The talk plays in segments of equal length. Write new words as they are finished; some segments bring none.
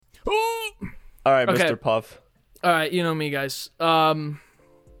All right, Okay. Mr. Puff. All right, you know me, guys.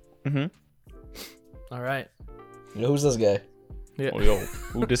 Mm-hmm. All right. Who's this guy? Yeah. Oh, yo,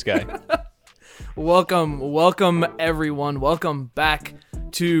 who this guy? Welcome, everyone. Welcome back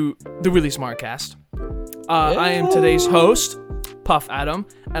to the Really Smartcast. I am today's host, Puff Adam,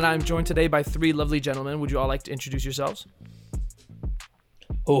 and I'm joined today by three lovely gentlemen. Would you all like to introduce yourselves?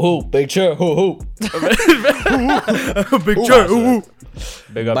 Hoo, big chair, hoo. Big chair. Ooh.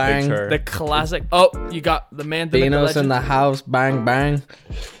 Big up, Bang. Big Chair. The classic. Oh, you got the man, the myth, the Beanos legend. in the house, bang, bang.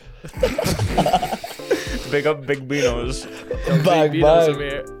 Big up, Big Beanos. Bang, Big Beanos over bang.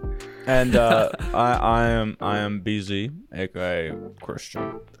 here. And I am BZ, aka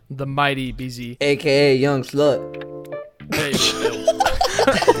Christian. The mighty BZ. AKA Young Slut. Hey.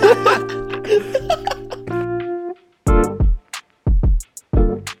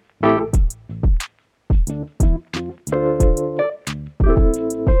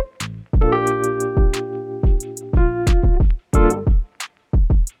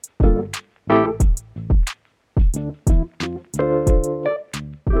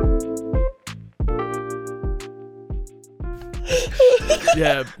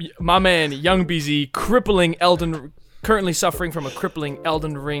 Yeah, my man, Young BZ, currently suffering from a crippling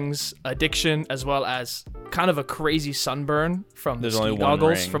Elden Rings addiction, as well as kind of a crazy sunburn from There's the only ski one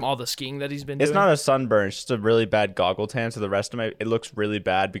goggles ring. from all the skiing that he's been It's doing. not a sunburn, it's just a really bad goggle tan. So the rest of it looks really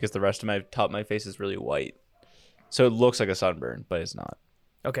bad because the rest of my top of my face is really white. So it looks like a sunburn, but it's not.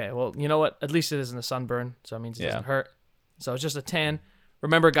 Okay, well, you know what? At least it isn't a sunburn, so it means it Yeah. doesn't hurt. So it's just a tan.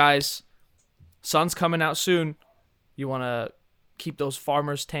 Remember, guys, sun's coming out soon. You want to keep those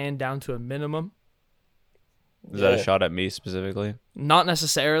farmers' tan down to a minimum. Is that a Yeah. shot at me specifically? Not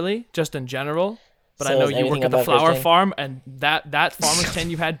necessarily, just in general. But I So know is you work anything at the about flower Christian? farm, and that farmer's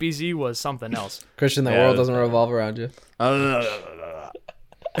tan you had, BZ, was something else. Christian, the Yeah, world it was doesn't revolve around you. I'm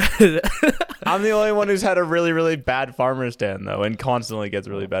the only one who's had a really, really bad farmer's tan, though, and constantly gets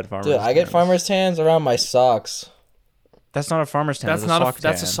really bad farmer's Dude, I get tans. farmer's tans around my socks. That's not a farmer's tan. That's that's not a a sock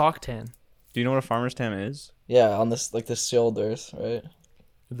that's a tan. sock tan. Do you know what a farmer's tan is? Yeah, on this, like the shoulders, right?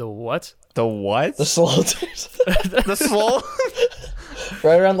 The what? The what? The shoulders. The swole?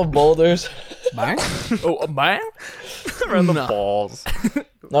 Right around the boulders. Bang? Oh, bang? Around the No. balls.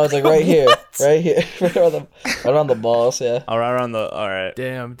 No, it's like right here. Right here. right around the balls, yeah. All right, around the. All right.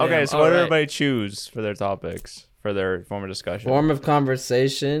 Damn. Okay, so all what did right. everybody choose for their topics for their form of discussion? Form of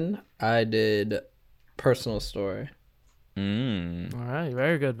conversation, I did personal story. All right,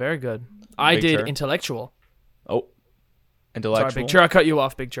 very good, very good. I Big did Chair. intellectual. Oh, intellectual. Sorry, Big Chair, I cut you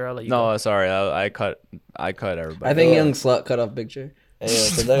off, Big Chair. I'll let you go. No, sorry, I cut everybody. I think off. Young Slut cut off picture. Hey,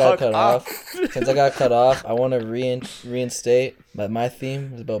 since I got cut off, I want to reinstate that my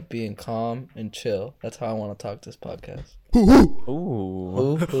theme is about being calm and chill. That's how I want to talk this podcast. Ooh.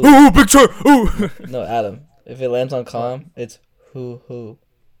 Who? Ooh, Big Chair. Ooh. No, Adam. If it lands on calm, it's who.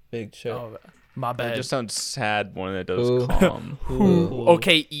 Big show. Oh, my It bad. just sounds sad when it does Ooh. calm. Who.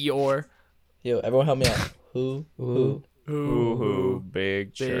 Okay, Eeyore. Yo, everyone help me out. Who? Ooh,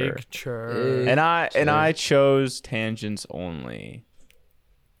 big chair. Big Chair. And I chose tangents only.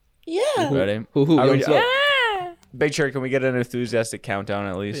 Yeah. Ready? Who? Are Young we- Slut. Big chair, can we get an enthusiastic countdown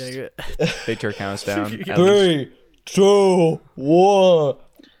at least? Yeah, good. Big chair counts down. at least. 3, 2, 1. Oh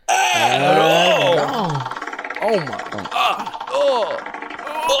my.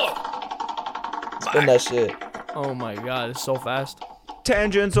 Spin that shit. Oh my God, it's so fast.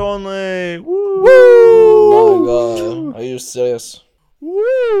 Tangents only. Woo! Oh my god. Are you serious?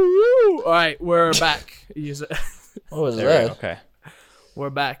 Woo! All right, we're back. What was There we that? go. Okay. We're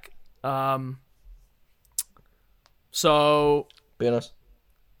back. So Be honest.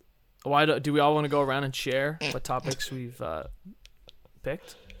 why do we all want to go around and share what topics we've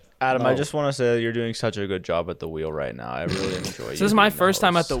picked? Adam, I No. just want to say that you're doing such a good job at the wheel right now. I really enjoy you. This is my being first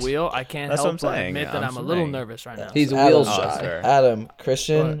time at the host. wheel. I can't That's help what I'm but saying, admit yeah, that I'm I'm a little saying. nervous right now. He's Oh, wheel that's shy. fair. Adam,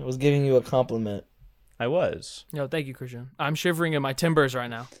 Christian What? was giving you a compliment. I was. Yo, thank you, Christian. I'm shivering in my timbers right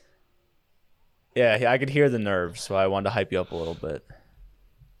now. Yeah, I could hear the nerves, so I wanted to hype you up a little bit.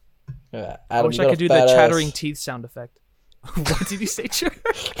 Yeah, I Adam, wish you I got could a do the fat chattering ass. teeth sound effect. What did you say, Chair?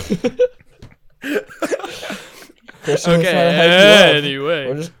 Christian was Okay, trying to hype you up.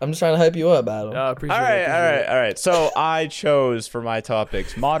 anyway. I'm just trying to hype you up, Adam. Appreciate All it, right, appreciate it. all right. So I chose for my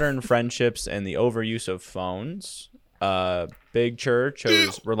topics modern friendships and the overuse of phones. Big Chur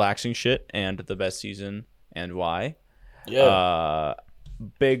chose relaxing shit and the best season and why. Yeah.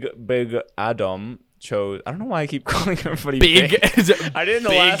 Big Adam chose. I don't know why I keep calling everybody Big. I did in the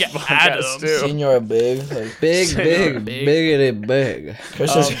Big last podcast Adam. too. Senior big. Like, Big. biggity big.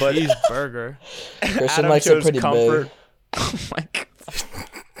 Christian's, But Cheeseburger. Christian Adam likes it chose pretty comfort. big. Oh my god.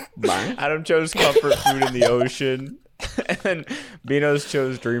 Adam chose comfort food in the ocean. And then Beano's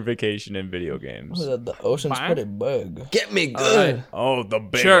chose dream vacation and video games. The ocean's pretty big. Get me good. Right. Oh, the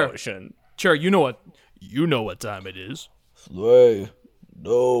big Sure. ocean. Sure, you know what time it is. 3,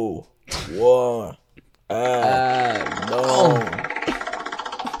 2, 1. No.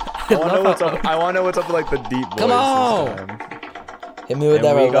 I want to know what's up. I want to know what's up with like the deep voice. Come on. This time. Hit me with And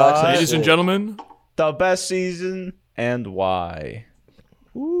that we got- relaxing Ladies and shit. gentlemen, The best season and why.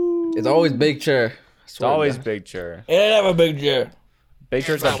 It's always Big Chair. It's always Big Chair. It ain't ever big chair. Big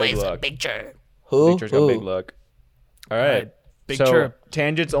Chair's got big look. Who? Big Chair's got big Who? look. All right. Big so, Chair.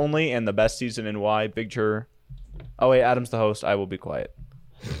 tangents only and the best season and why. Big Chair. Oh wait, Adam's the host. I will be quiet.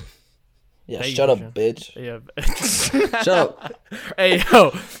 Yeah, Thank shut you, up, Jim. bitch. yeah. Shut up. Hey,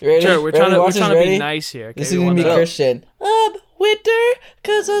 yo, You ready? sure, we're Ready? trying to Watch this, be ready? nice here. Okay? This We is gonna want be to- Christian. Winter,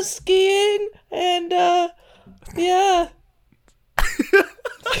 cause I'm skiing, and yeah.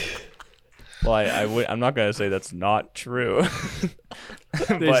 Well, I'm not gonna say that's not true.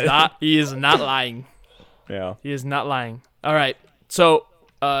 He is not lying. Yeah. He is not lying. All right. So,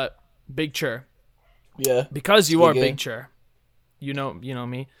 Big Chair. Yeah. Because you are Speaking. Big Chair. You know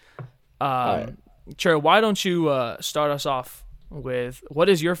me. Alright. Chair, why don't you start us off with what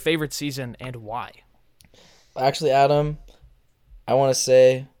is your favorite season and why? Actually, Adam, I want to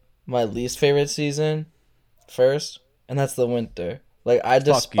say my least favorite season first, and that's the winter. Like, I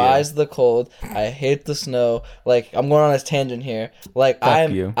despise the cold. I hate the snow. Like, I'm going on this tangent here. Like,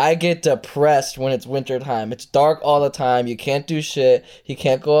 you. I get depressed when it's winter time. It's dark all the time. You can't do shit. You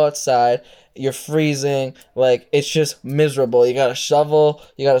can't go outside. You're freezing. Like, it's just miserable. You gotta shovel.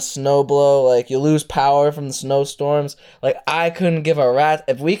 You gotta snow blow. Like, you lose power from the snowstorms. Like, I couldn't give a rat.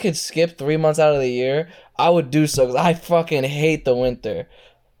 If we could skip 3 months out of the year, I would do so, because I fucking hate the winter.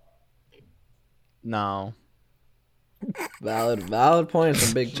 No. Valid points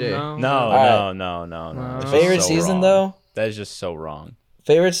from Big Chair. No. Alright. No. That's just Favorite so season, wrong. though? That is just so wrong.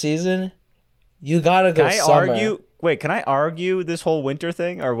 Favorite season? You gotta go Can I summer. argue? Wait, can I argue this whole winter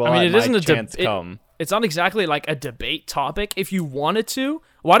thing, or will I mean, it my isn't a chance debate. come? It's not exactly like a debate topic. If you wanted to,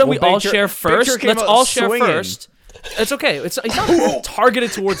 why don't we Well, all Big Chair- share Big first? Chair came Let's out all share swinging. first. It's okay. It's not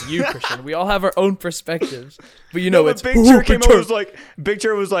targeted towards you, Christian. We all have our own perspectives, but it's Big Chair came out Big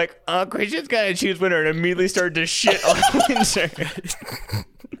Chair was like, Christian's gotta choose winter, and immediately started to shit on winter.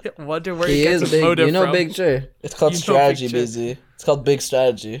 Wonder where He he gets is his big. motive You know from. Big Chair. It's called You know strategy, Big Chair. busy. It's called big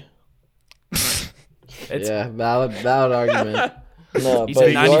strategy. Yeah, valid argument. No, He's but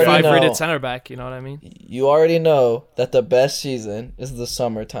a you already 95 know. rated center back. You know what I mean? You already know that the best season is the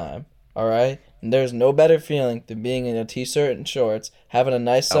summertime. All right, and there's no better feeling than being in a t-shirt and shorts, having a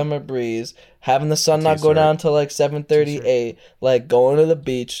nice summer breeze, having the sun not go T-shirt. down till like 7:38, like going to the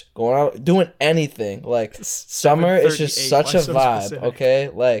beach, going out, doing anything. Like summer is just 7:38, such why a so vibe. specific? Okay,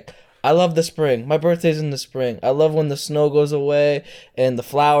 like. I love the spring. My birthday's in the spring. I love when the snow goes away and the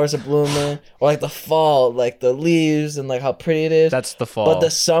flowers are blooming, or like the fall, like the leaves and like how pretty it is. That's the fall. But the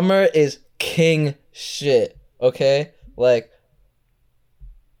summer is king shit. Okay, like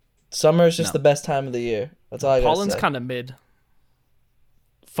summer is just the best time of the year. That's all I gotta Pollen's say. kind of mid.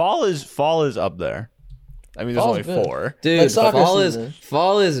 fall is up there. I mean, there's Fall's only good. 4. Dude, Like soccer fall season.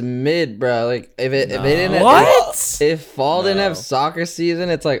 is mid, bro. Like if they didn't have, What? if fall didn't No. have soccer season,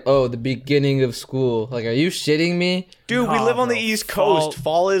 it's like the beginning of school. Like, are you shitting me? Dude, we Nah, live on the bro. East Fall- Coast.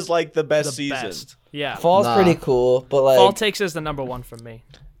 Fall is like the best The season. best. Yeah. Fall's Nah. pretty cool, but like Fall takes as the number one for me.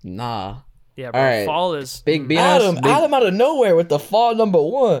 Nah. Yeah, bro. Alright. Fall is Big B. Adam out of nowhere with the fall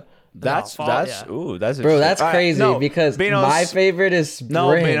 #1. That's fall, that's yeah. ooh, that's Bro, that's Alright, crazy no, because Beano's- my favorite is spring.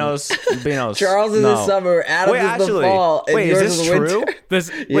 No, Beano's. Charles is no. the summer, Adam's Wait, is actually, the fall, and wait, yours is this is the true? winter. this.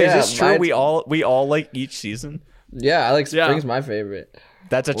 Wait, Yeah, is this true? mine's- We all like each season. Yeah, I like Yeah. spring's my favorite.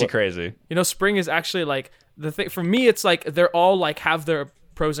 That's actually crazy. You know, spring is actually like the thing for me. It's like they're all like have their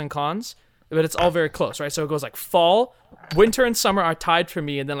pros and cons, but it's all very close, right? So it goes like fall, winter, and summer are tied for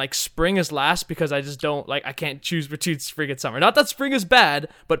me, and then like spring is last because I just don't like I can't choose between spring and summer. Not that spring is bad,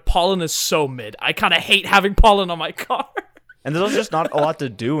 but pollen is so mid. I kind of hate having pollen on my car. And there's just not a lot to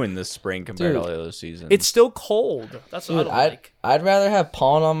do in this spring compared Dude, to all the other seasons. It's still cold. That's what Dude, I don't like. I'd rather have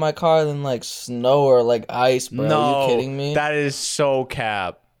pollen on my car than like snow or like ice, bro. no, Are you kidding me? That is so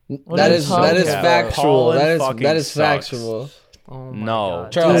cap. That are is you talking factual. about? Pollen That fucking is sucks. factual. Oh my No.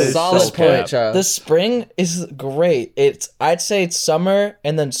 God. Charles, Dude, solid so point, cap. Charles. The spring is great. I'd say it's summer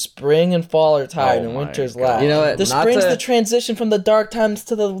and then spring and fall are tied Oh and my winter's God. last. You know what? The Not spring's to- the transition from the dark times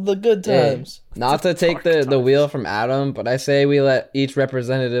to the good Hey, times. not to take the wheel from Adam, but I say we let each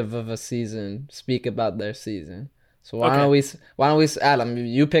representative of a season speak about their season. So why don't we Adam,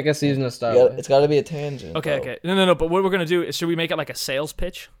 you pick a season to start with. It's got to be a tangent. Okay. No. But what we're gonna do is, should we make it like a sales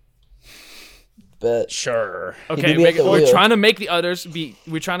pitch? Bet. Sure. Okay, be at the we're wheel. trying to make the others be.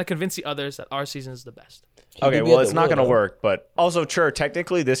 We're trying to convince the others that our season is the best. Okay, could be well, at it's the not wheel, going to though. work, but also, sure,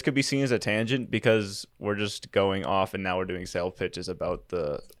 technically this could be seen as a tangent because we're just going off and now we're doing sales pitches about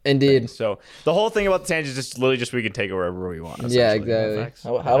the Indeed. So the whole thing about the tangent is just literally just we can take it wherever we want. Yeah, essentially. exactly. Facts.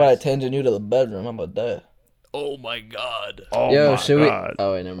 How about I tangent you to the bedroom? How about that? Oh my god. Oh Yo, my should God. we?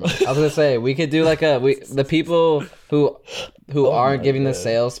 Oh wait, never mind. I was gonna say we could do like the people who aren't my giving the God.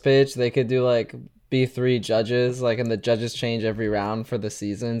 sales pitch. They could do like be 3 judges, like, and the judges change every round for the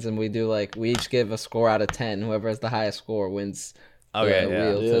seasons, and we do like we each give a score out of 10. Whoever has the highest score wins Okay, the yeah.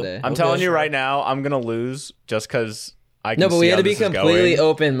 wheel Yeah. today. I'm Okay, telling you sure. right now, I'm gonna lose just because I can No, but we see had how to be this is completely going.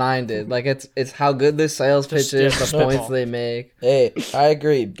 open minded. Like it's how good the sales pitch Just- is, yeah, the spitball. points they make. Hey, I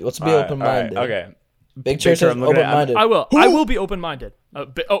agree. Let's be All right, open minded. all right, okay. Big Church Picture, is I'm looking at- open minded. I will be open minded.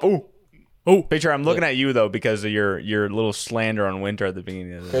 Picture, I'm looking at you though because of your little slander on Winter at the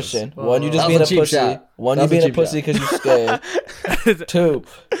beginning of this. Christian, one, you just That being a was a cheap pussy. shot. One, That you was a being a cheap pussy because you scared.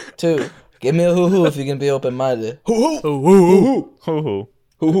 Two, give me a hoo-hoo if you can be open minded. Hoo hoo.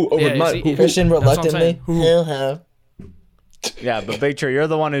 Yeah, see, Christian that's what I'm reluctantly. saying. Hell. Yeah, but Big Tree, you're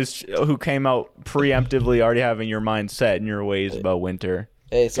the one who came out preemptively already having your mind set in your ways about Winter.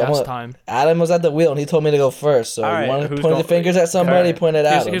 Hey, Gas someone. time. Adam was at the wheel and he told me to go first. So All you right, want to who's point going- the fingers at somebody? Alright. Point at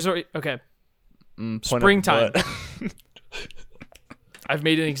Adam. Here's what okay. Point at Springtime. butt. I've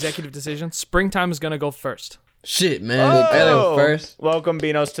made an executive decision. Springtime is gonna go first. Shit, man. I gotta go first. Welcome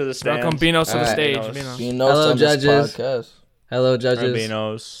Beanos to the stand. Welcome Beanos to the Alright. stage. Beanos. Beanos. You know, Hello, on this judges. podcast. Hello, judges.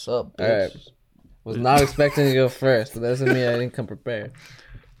 Beanos. What's up, All bitch? right. Was not expecting to go first, but that doesn't mean I didn't come prepared.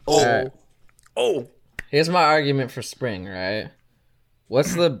 All right. Oh. Here's my argument for spring, right?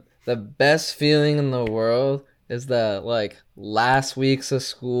 What's the best feeling in the world is that, like, last weeks of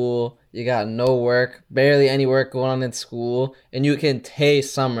school, you got no work, barely any work going on in school, and you can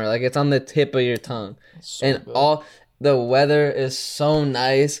taste summer. Like, it's on the tip of your tongue. So And good. all the weather is so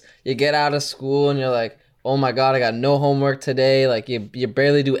nice. You get out of school and you're like, oh my God, I got no homework today. Like, you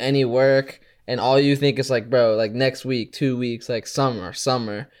barely do any work. And all you think is like, bro, like next week, 2 weeks, like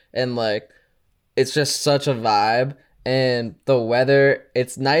summer. And like, it's just such a vibe. And the weather,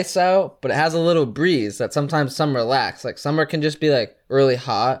 it's nice out, but it has a little breeze that sometimes summer lacks. Like summer can just be like really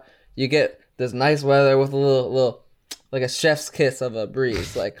hot. You get this nice weather with a little like a chef's kiss of a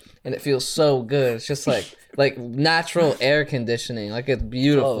breeze, like, and it feels so good. It's just like natural air conditioning. Like it's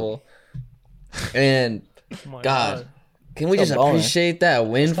beautiful. And Oh my God, can we Stop just blowing. appreciate that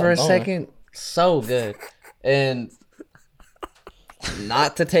wind for a blowing. second? So good. And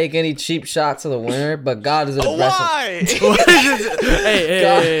not to take any cheap shots of the winter, but God is an aggressive. Why?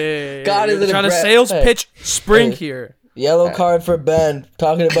 Hey, God is you're an trying to aggre- sales Hey. pitch spring Hey. here. Yellow card for Ben.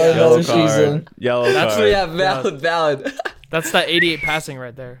 Talking about Yellow another card. season. Yellow That's card. Yeah, valid. That's that 88 passing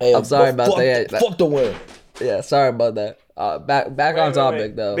right there. Hey, I'm sorry fuck- about that. Yeah, Fuck the win. Yeah, sorry about that. Back on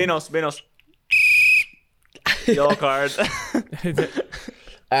topic though. Beanos. Yellow card.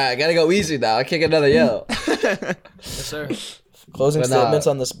 Alright, gotta go easy now. I can't get another yellow. Yes, sir. Closing But nah. statements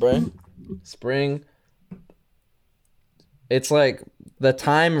on the spring. Spring. It's like the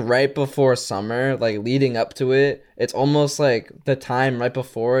time right before summer, like leading up to it. It's almost like the time right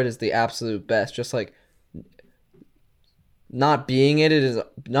before it is the absolute best. Just like not being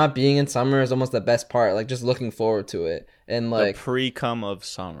in summer is almost the best part. Like just looking forward to it. And The like pre-cum of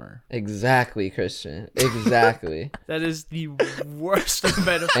summer. exactly, Christian. Exactly. That is the worst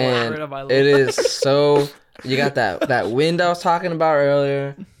metaphor And word of my life. it is so you got that wind I was talking about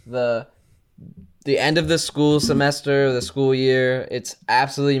earlier, the end of the school semester, the school year. It's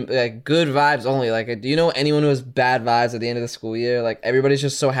absolutely like good vibes only. Like, do you know anyone who has bad vibes at the end of the school year? Like everybody's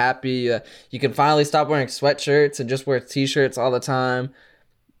just so happy. You can finally stop wearing sweatshirts and just wear t-shirts all the time.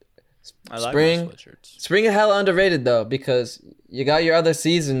 I like Spring. my sweatshirts. Spring is hella underrated though, because you got your other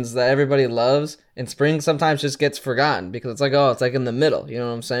seasons that everybody loves, and spring sometimes just gets forgotten because it's like, oh, it's like in the middle. You know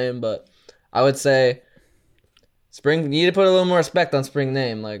what I'm saying? But I would say spring. You need to put a little more respect on spring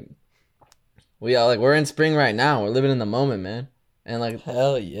name. Like we're in spring right now. We're living in the moment, man. And like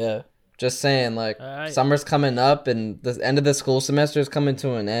Hell yeah. just saying, like Alright. summer's coming up and the end of the school semester is coming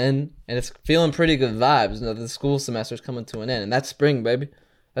to an end, and it's feeling pretty good vibes. You know, the school semester is coming to an end, and that's spring, baby.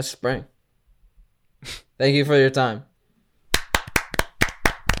 That's spring. Thank you for your time.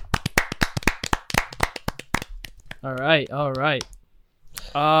 All right.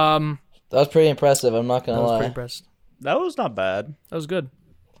 That was pretty impressive. I'm not I gonna was lie. pretty impressed. That was not bad. That was good.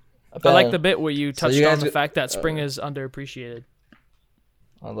 I bet- like the bit where you touched you on guys the go- fact that spring is underappreciated.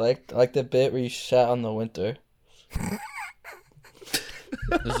 I like the bit where you shat on the winter.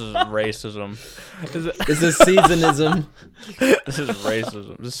 This is racism. This is seasonism. This is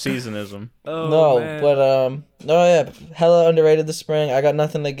racism. This is seasonism. Oh, No, man. but no, yeah, hella underrated the spring. I got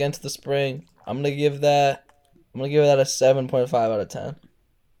nothing against the spring. I'm gonna give that a 7.5 out of 10.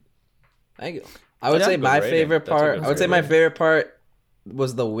 Thank you. I would That's say a good my rating. favorite That's a part. good I would say my rating. favorite part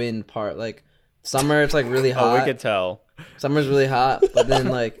was the wind part. Like summer, it's like really Oh, hot. we could tell. Summer's really hot, but then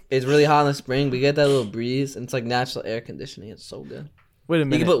like it's really hot in the spring. We get that little breeze, and it's like natural air conditioning. It's so good. Wait a You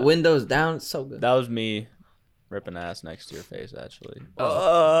minute. can put windows down. It's so good. That was me ripping ass next to your face, actually. I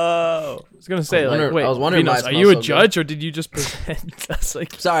Oh. was gonna say, I was like, wait, wondering why Venus, it are smells you a so good. judge or did you just present us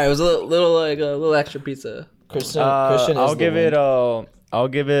like? Sorry, it was a little extra pizza. Christian I'll is give the it wind.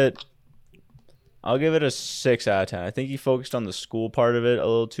 I'll give it a 6 out of 10. I think he focused on the school part of it a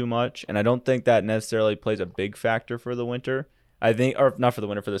little too much, and I don't think that necessarily plays a big factor for the winter. I think, or not for the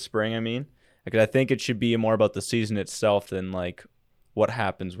winter, for the spring, I mean. Because I think it should be more about the season itself than, like, what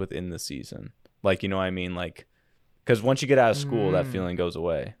happens within the season. Like, you know what I mean? Like, because once you get out of school, that feeling goes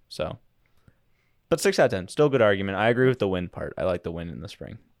away. So, but 6 out of 10. Still a good argument. I agree with the wind part. I like the wind in the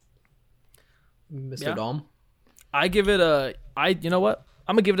spring. Mr. Yeah. Dom. I give it you know what?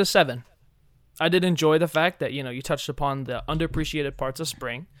 I'm gonna give it a 7. I did enjoy the fact that, you know, you touched upon the underappreciated parts of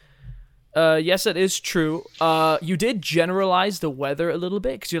spring. Yes, it is true. You did generalize the weather a little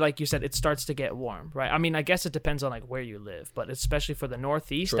bit because you said, it starts to get warm, right? I mean, I guess it depends on like where you live, but especially for the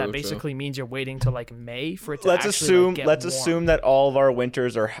Northeast, that basically means you're waiting till like May for it to Let's actually get warm. assume that all of our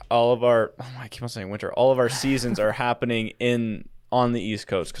winters are I keep on saying winter. All of our seasons are happening on the East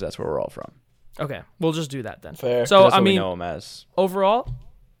Coast because that's where we're all from. Okay, we'll just do that then. Fair. So That's I what we mean, know them as. overall,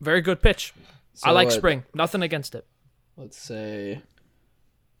 very good pitch. I So like what- spring. Nothing against it. Let's say.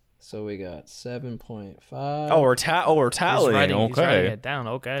 So we got 7.5. Oh, we're He's tallying. writing Okay. it down.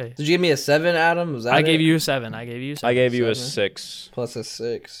 Okay. Did you give me a 7, Adam? Was that I gave it? you a 7. I gave you a 7. I gave you a 7. 6. Plus a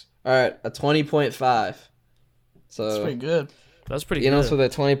 6. All right, a 20.5. So That's pretty good. That's pretty you know, good. so the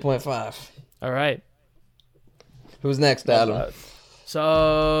 20.5. All right. Who's next, Adam?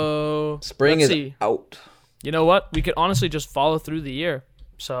 So Spring let's is see. out. You know what? We could honestly just follow through the year.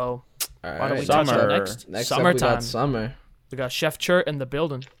 So All why don't we right. touch Summer. on next? Next up, we Summertime. got summer. We got Chef Chert in the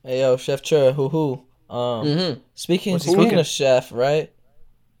building. Hey yo, Chef Chur, hoo. Speaking What's he cooking? of chef, right?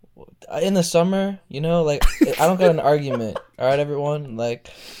 In the summer, you know, like I don't got an argument. All right, everyone. Like,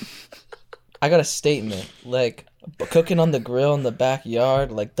 I got a statement. Like, cooking on the grill in the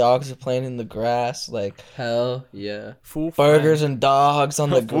backyard, like dogs are playing in the grass, like Hell yeah. Full burgers and dogs on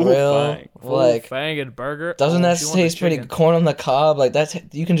the Full grill. fang. Like, fanged burger. doesn't Oh, that she wanted taste pretty? chicken. Corn on the cob, like that's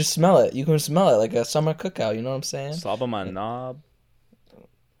you can just smell it. You can smell it like a summer cookout. You know what I'm saying? Slob on my knob.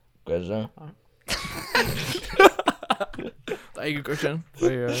 Good, huh? Thank you, Christian,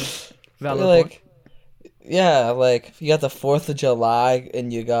 for your valid point. Like, yeah, like you got the 4th of July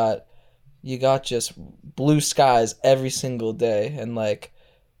and you got just blue skies every single day and like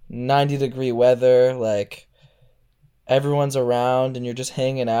 90-degree weather, like everyone's around and you're just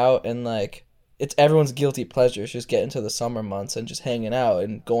hanging out and like it's everyone's guilty pleasure. It's just getting to the summer months and just hanging out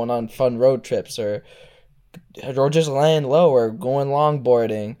and going on fun road trips or just laying low or going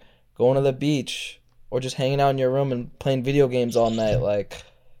longboarding, going to the beach or just hanging out in your room and playing video games all night. Like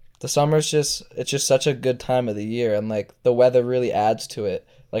the summer's it's just such a good time of the year and like the weather really adds to it.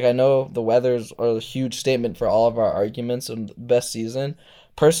 Like I know the weather's a huge statement for all of our arguments and the best season.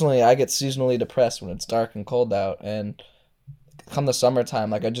 Personally, I get seasonally depressed when it's dark and cold out and come the summertime,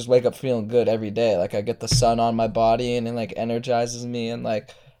 like I just wake up feeling good every day. Like I get the sun on my body and it like energizes me and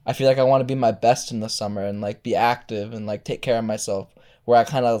like I feel like I want to be my best in the summer and like be active and like take care of myself where I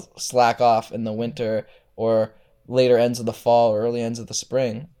kind of slack off in the winter or later ends of the fall or early ends of the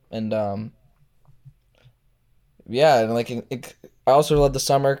spring. And yeah, and like I also love the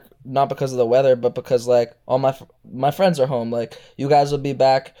summer not because of the weather, but because like all my friends are home. Like you guys will be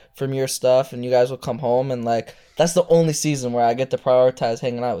back from your stuff, and you guys will come home, and like that's the only season where I get to prioritize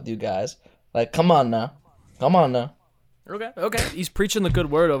hanging out with you guys. Like, come on now. Okay. He's preaching the good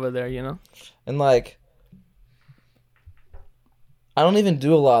word over there, you know? And like, I don't even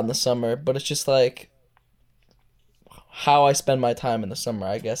do a lot in the summer, but it's just like how I spend my time in the summer.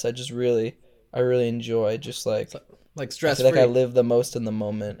 I guess I really enjoy just like. Like I stress feel like free. I live the most in the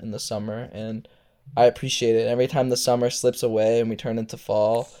moment in the summer, and I appreciate it. Every time the summer slips away and we turn into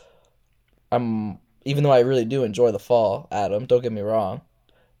fall, even though I really do enjoy the fall, Adam, don't get me wrong,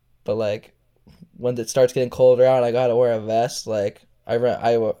 but like when it starts getting colder out and I gotta wear a vest, like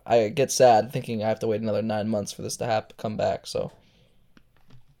I get sad thinking I have to wait another 9 months for this to come back. So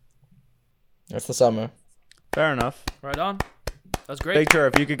that's the summer. Fair enough. Right on. That's great. Big Tur,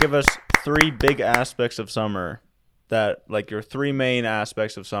 if you could give us 3 big aspects of summer that like your 3 main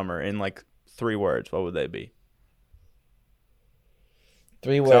aspects of summer in like 3 words, what would they be?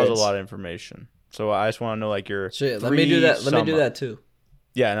 3 'Cause words. that was a lot of information. So I just want to know like your Shit, let 3 me do that. Let me summer. do that too.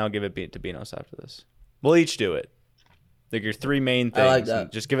 Yeah, and I'll give it to Beanos after this. We'll each do it. Like your 3 main things. I like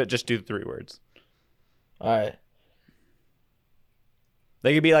that. And just do 3 words. All right.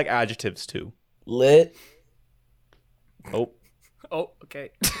 They could be like adjectives too. Lit. Oh, Oh,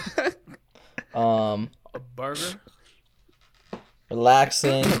 okay. A A burger.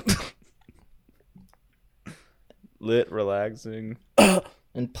 relaxing, lit, relaxing.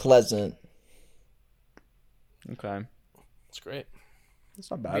 and pleasant. Okay, That's great.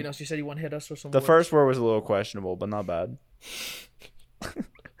 that's not bad. Venus, you said you want to hit us with some The words? first word was a little questionable, but not bad. All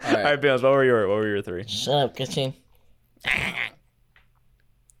All right. right, Beanos, what were your 3? Shut up, Christine.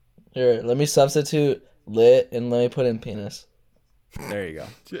 Here, let me substitute lit and let me put in penis. There you go.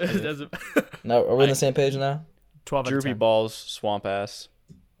 Doesn't- Now, are we on the same page now? 12 out of Droopy 10. balls, swamp ass,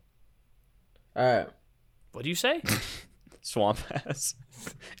 All right. What do you say? swamp ass,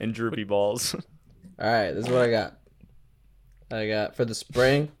 and droopy balls. All right. This is what I got. I got for the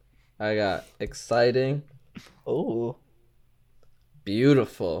spring. I got exciting, Ooh.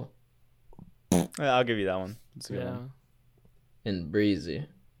 beautiful, Yeah, I'll give you that one. That's a good Yeah. one. and breezy.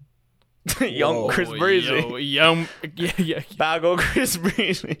 Young Whoa. Chris Oh, Breezy. yo, young, yeah. Bago Chris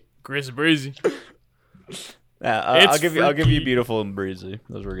Breezy. Chris Breezy. Yeah, It's I'll give you freaky. beautiful and breezy.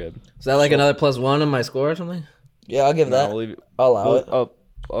 Those were good. Is that like another +1 on my score or something? Yeah, I'll give No, that. we'll leave it. I'll allow it.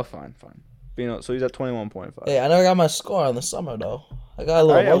 Fine. So he's at 21.5. Hey, I never got my score on the summer though. I got a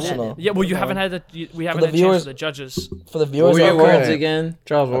little Oh, yeah, emotional. Yeah, well, you haven't had the we haven't the had a chance viewers- for the judges. For the What viewers were at your words home, again,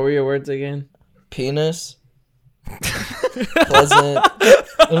 Charles? What were your words again? penis, pleasant,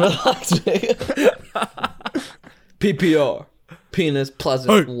 and relaxing. PPR. Penis,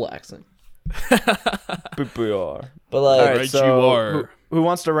 pleasant, relaxing. PPR. But like, All right, Right so you are. who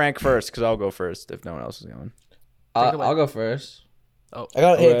wants to rank first? Because I'll go first if no one else is going. I'll go first. I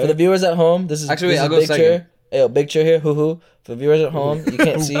got hey Okay. for the viewers at home. This is Actually, this is I'll go big second. chair. Hey, yo, big chair here. Hoo hoo. For the viewers at home, you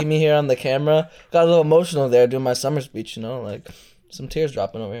can't see me here on the camera. Got a little emotional there doing my summer speech. You know, like some tears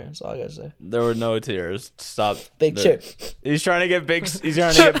dropping over here. That's all I gotta say. There were no tears. Stop. Big chair. He's trying to get big. He's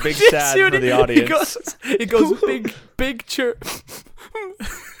trying to get big sad See what for the he audience. It goes big chirp.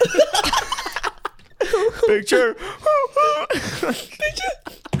 Picture.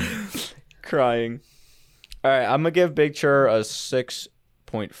 Crying. All right, I'm gonna give Big Chur a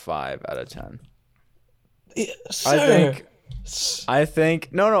 6.5 out of 10. Yeah, I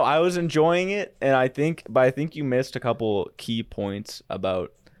think no, I was enjoying it, and I think you missed a couple key points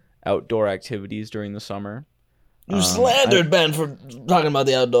about outdoor activities during the summer. You slandered Ben for talking about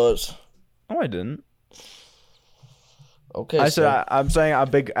the outdoors. No, I didn't. Okay, I so said I'm saying a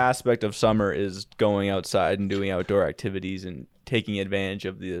big aspect of summer is going outside and doing outdoor activities and taking advantage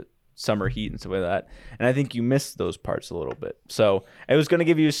of the summer heat and stuff like that. And I think you missed those parts a little bit. So I was going to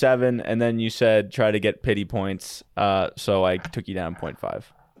give you 7, and then you said try to get pity points. So I took you down 0.5.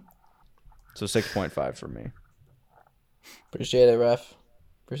 So 6.5 for me. appreciate it, ref.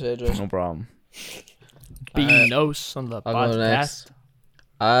 Appreciate it, Josh. No problem. Beanos on the I'll go podcast. next.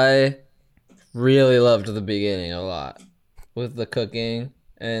 I really loved the beginning a lot with the cooking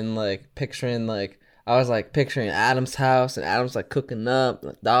and like picturing like I was like picturing Adam's house and Adam's like cooking up,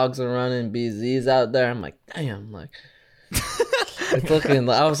 like, dogs are running, BZ's out there. I'm like, damn, like it's looking.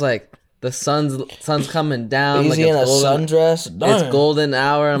 I was like, the sun's coming down. Easy like in a it's golden, sundress. it's golden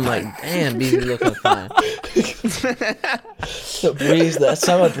hour. I'm like, damn, BZ looking fine. The breeze, that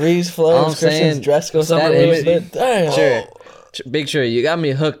summer breeze All I'm flows. Christian's saying, dress goes up that a little image- bit. Damn. Sure. Big Sure, you got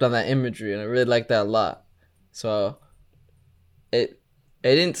me hooked on that imagery, and I really like that a lot. So, it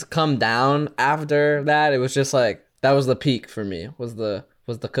didn't come down after that. It was just like that was the peak for me. Was the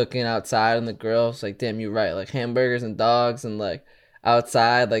cooking outside and the girls. Like, damn, you're right. Like hamburgers and dogs and like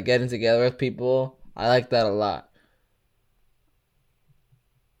outside, like getting together with people. I like that a lot.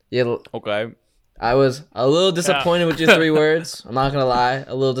 Yeah, Okay. I was a little disappointed with your 3 words. I'm not gonna lie,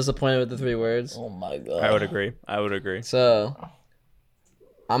 a little disappointed with the 3 words. Oh my god. I would agree. So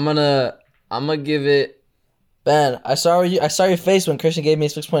I'm gonna give it. Ben, I saw your face when Christian gave me a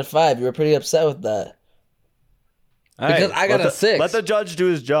 6.5. You were pretty upset with that. Because I got let a 6. Let the judge do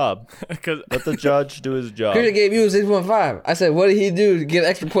his job. Because Let the judge do his job. Christian gave you a 6.5. I said, what did he do to get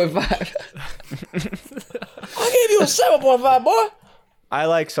extra 0.5? I gave you a 7.5, boy. I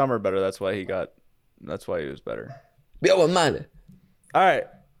like Summer better. That's why he was better. Be open-minded. All right.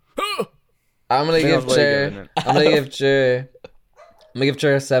 I'm gonna give what are you Cher. giving it? I'm gonna give Cher. I'm gonna give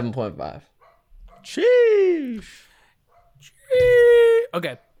Cher a 7.5. Sheesh.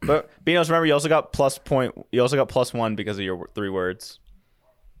 okay, But Beanos, remember you also got +1 because of your 3 words.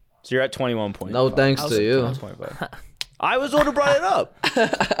 So you're at 21 points. No thanks to you. I was the one who brought it up.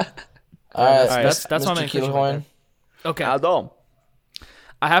 All right, That's Mr. my main question right Keelhorn. Okay. Adom.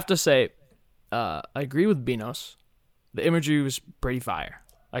 I have to say, I agree with Beanos. The imagery was pretty fire.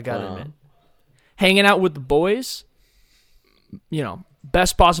 I gotta admit. Hanging out with the boys,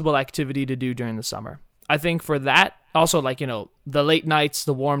 best possible activity to do during the summer. I think for that, also the late nights,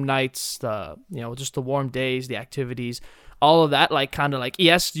 the warm nights, just the warm days, the activities, all of that,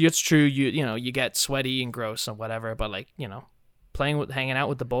 yes, it's true. You get sweaty and gross and whatever, but hanging out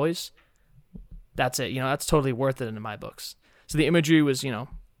with the boys, that's it. That's totally worth it in my books. So the imagery was,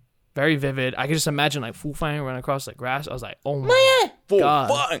 very vivid. I could just imagine Fu Fang running across the grass. I was like, oh my god, Fu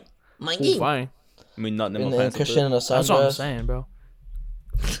Fang. I mean, nothing And more then fancy. Christian in a That's what I'm sundress. saying, bro.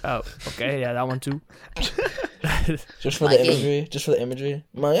 Oh, okay, yeah, that one too. Just for the imagery. Just for the imagery.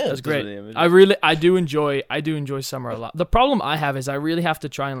 That's for the great. imagery. I do enjoy summer a lot. The problem I have is I really have to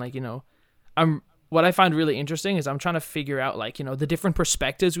try and what I find really interesting is I'm trying to figure out the different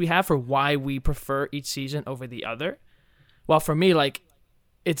perspectives we have for why we prefer each season over the other. Well, for me,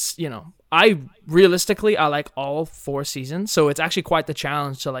 it's I like all 4 seasons, so it's actually quite the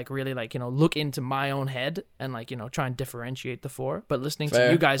challenge to really look into my own head and try and differentiate the 4. But listening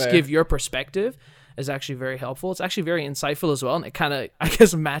to you guys give your perspective is actually very helpful. It's actually very insightful as well, and it kind of I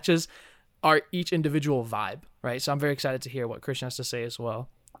guess matches our each individual vibe, right? So I'm very excited to hear what Christian has to say as well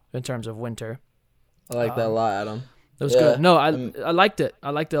in terms of winter. I like that a lot, Adam. That was good. No, I liked it. I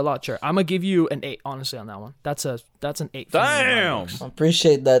liked it a lot. Sure, I'm gonna give you an 8. Honestly, on that one, that's an 8. For me in my Damn. books. I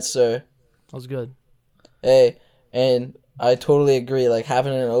appreciate that, sir. That was good. Hey, and I totally agree.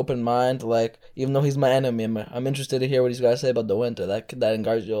 Having an open mind, even though he's my enemy, I'm interested to hear what he's got to say about the winter. That and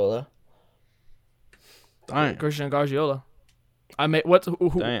Gargiola. Damn. Christian Gargiola.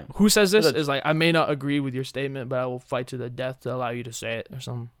 Who says this is I may not agree with your statement, but I will fight to the death to allow you to say it or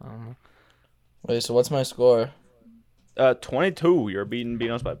something. I don't know. Wait, so what's my score? 22. You're beating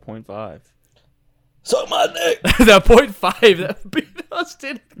Beanos by 0.5. Suck my dick. That 0.5 that Beanos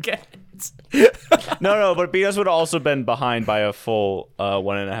didn't get. No, but Beanos would have also been behind by a full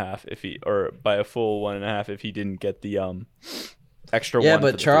 1.5 if he didn't get the extra. Yeah, one for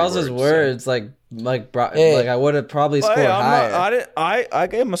but the Charles's 3 words, so. I would have probably scored higher. I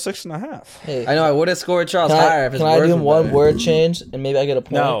gave him a 6.5. Hey, I know I would have scored Charles can higher I, if his can I words do were one better. word change and maybe I get a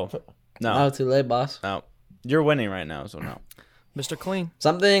point? No, Oh, too late, boss. no. You're winning right now, so no. Mr. Clean.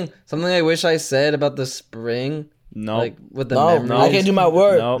 Something I wish I said about the spring, No. with the No, memories. I can't do my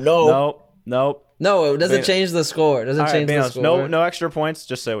word. No. No, it doesn't Beanos. change the score. It doesn't All right, change the Beanos, score. no extra points.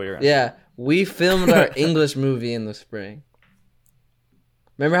 Just say what you're gonna. Yeah, we filmed our English movie in the spring.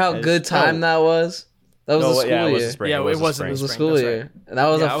 Remember how good time that was? That was the school yeah, it was year. the spring. Yeah, it the wasn't spring. It was the Spring, school that's year. And that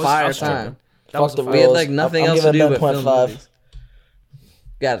was Yeah, I a was- fire I was tripping. time. That was Fuck a the We had rules. like nothing I'm else to giving do Ben but film 0.5. movies.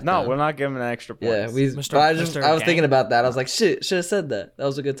 Got it. No, done. we're not giving an extra point. Yeah, Mr. I was Gang. thinking about that. I was like, shit, should have said that. That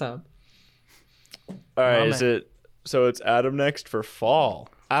was a good time. All right, My man. so it's Adam next for fall.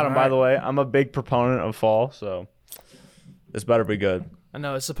 Adam, All by right. the way, I'm a big proponent of fall, so this better be good. I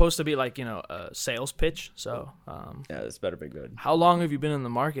know it's supposed to be a sales pitch. So, Yeah, this better be good. how long have you been in the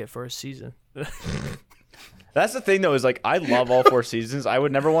market for a season? That's the thing, though, is I love all 4 seasons. I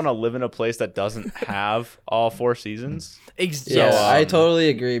would never want to live in a place that doesn't have all 4 seasons. Yeah, So, I totally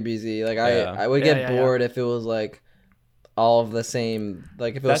agree, BZ. yeah. I would Yeah, get yeah, bored if it was all of the same. If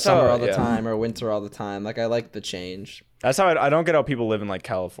it was That's summer how- all the yeah. time or winter all the time. I like the change. That's how I don't get how people live in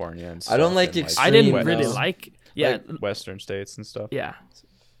California and stuff. I don't like and, extreme, I didn't West- really no. like. Yeah, Western states and stuff. yeah.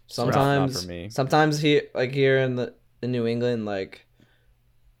 Sometimes, not for me. sometimes here in New England,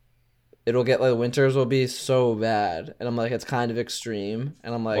 it'll get winters will be so bad, and I'm like, it's kind of extreme,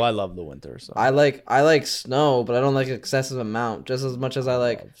 and I'm like, Well, I love the winter. So I like snow, but I don't like excessive amount just as much as I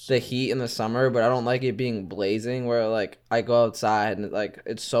like the heat in the summer, but I don't like it being blazing where I go outside and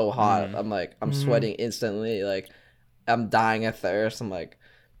it's so hot. I'm sweating instantly, I'm dying of thirst.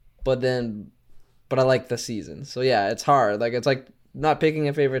 But I like the season. So yeah, it's hard. It's not picking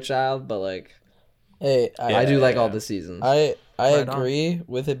a favorite child, but Hey, I do like all the seasons. I Right on. agree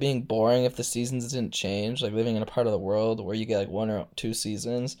with it being boring if the seasons didn't change, living in a part of the world where you get 1 or 2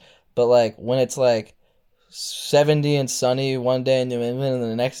 seasons. But when it's 70 and sunny one day in New England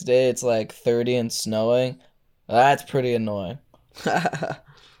and the next day it's 30 and snowing, that's pretty annoying.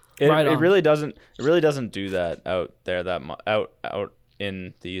 It Right on. really doesn't do that out there that much out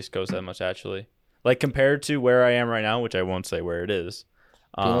in the East Coast that much actually. Compared to where I am right now, which I won't say where it is.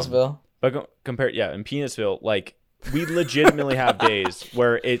 Penisville? But compared, in Penisville, we legitimately have days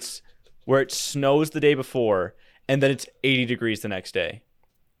where it snows the day before and then it's 80 degrees the next day.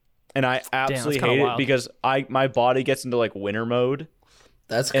 and I absolutely kinda hate it wild. because my body gets into like winter mode,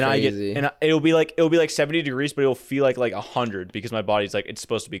 That's and crazy. it'll be like 70 degrees, but it'll feel like 100 because my body's like, it's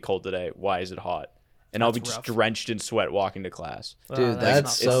supposed to be cold today. Why is it hot? And I'll be That's just rough. drenched in sweat walking to class. Dude,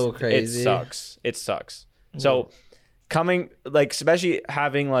 that's not so fun. crazy. It sucks. So coming like especially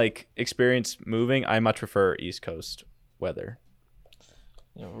having like experience moving, I much prefer East Coast weather.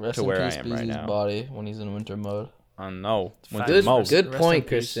 Rest To in where I peace, am right Beezy's now. body when he's in winter mode. No, winter Good- mode. Good Rest in point, peace.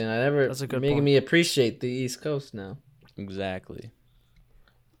 Christian. I never That's a good making point. me appreciate the East Coast now. Exactly.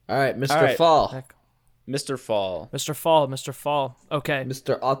 All right, Mr. All right. Fall, Heck. Mr. Fall. Mr. Fall. Okay.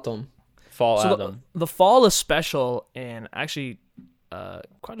 Mr. Autumn. Fall So Adam. the fall is special in actually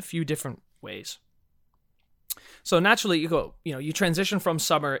quite a few different ways. So naturally, you transition from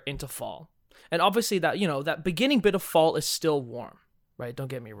summer into fall, and obviously that beginning bit of fall is still warm, right? Don't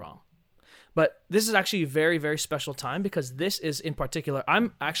get me wrong, but this is actually a very, very special time because this is in particular.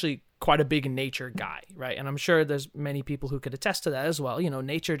 I'm actually quite a big nature guy, right? And I'm sure there's many people who could attest to that as well.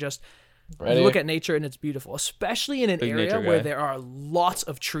 Nature just. Right You look here. at nature and it's beautiful, especially in an Big area nature where guy. there are lots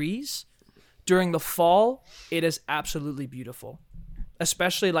of trees. During the fall, it is absolutely beautiful.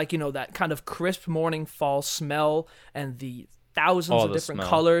 Especially that kind of crisp morning fall smell and the thousands of the different smell.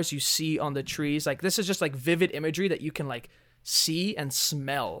 colors you see on the trees. Like this is just like vivid imagery that you can like see and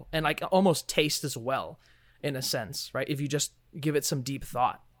smell and like almost taste as well in a sense, right? If you just give it some deep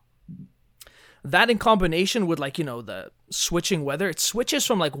thought. That in combination with the switching weather, it switches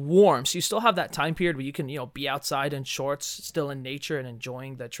from like warm. So you still have that time period where you can, be outside in shorts, still in nature and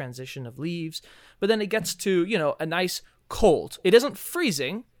enjoying the transition of leaves. But then it gets to, a nice cold. It isn't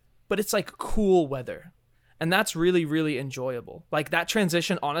freezing, but it's like cool weather. And that's really, really enjoyable. Like that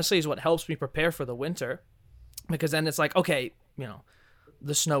transition, honestly, is what helps me prepare for the winter. Because then it's like, okay,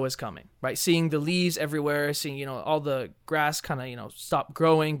 the snow is coming, right? Seeing the leaves everywhere, seeing, all the grass kind of, stop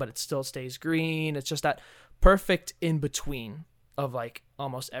growing, but it still stays green. It's just that perfect in between of like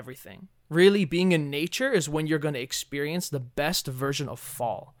almost everything. Really being in nature is when you're going to experience the best version of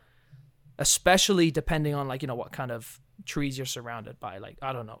fall, especially depending on like, what kind of trees you're surrounded by. Like,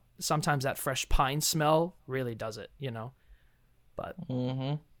 I don't know. Sometimes that fresh pine smell really does it, but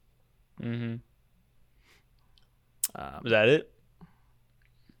Mm-hmm. Is that it?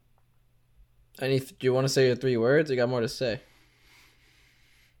 Do you want to say your 3 words? You got more to say?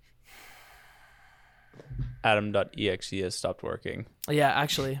 Adam.exe has stopped working. yeah,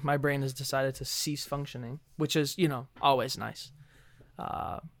 actually my brain has decided to cease functioning, which is, always nice.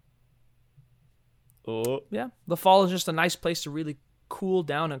 Oh, Yeah, the fall is just a nice place to really cool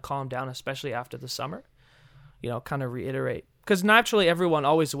down and calm down, especially after the summer. Kind of reiterate. Because naturally, everyone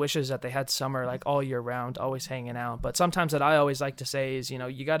always wishes that they had summer like all year round, always hanging out. But sometimes that I always like to say is,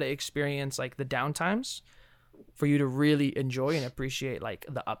 you got to experience like the downtimes for you to really enjoy and appreciate like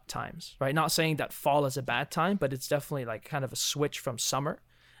the up times, right? Not saying that fall is a bad time, but it's definitely like kind of a switch from summer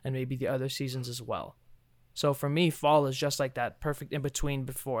and maybe the other seasons as well. So for me, fall is just like that perfect in between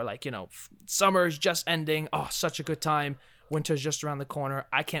before like, summer is just ending. Oh, such a good time. Winter's just around the corner.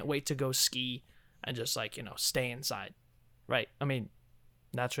 I can't wait to go ski and just like, stay inside. Right. I mean,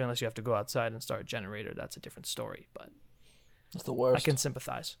 naturally, unless you have to go outside and start a generator, that's a different story. But It's the worst. I can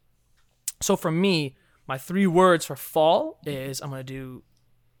sympathize. So for me, my 3 words for fall is I'm going to do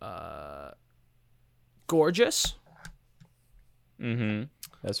gorgeous. mm-hmm.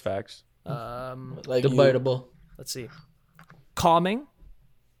 That's facts. Like Debatable. Let's see. Calming.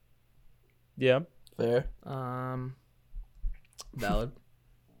 Yeah. Fair. Valid.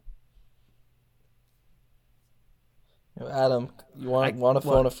 Yo, Adam, you want to what?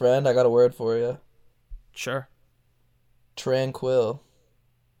 phone a friend? I got a word for you. Sure. Tranquil.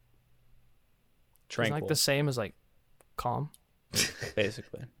 Tranquil. Isn't like the same as like calm.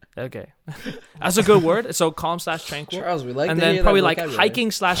 basically. Okay. That's a good word. So calm / tranquil. Charles, we like And to then hear probably that like vocabulary.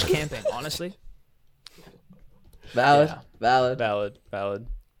 hiking / camping, honestly. Valid. Yeah. Valid. Valid.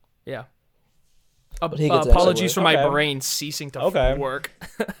 Yeah. But he gets Apologies extra for my Okay. brain ceasing to Okay. work.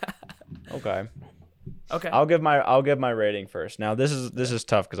 Okay. Okay. I'll give my rating first. Now this is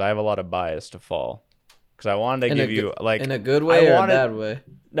tough because I have a lot of bias to fall. Because I wanted to In a give you like in a good way or wanted- a bad way?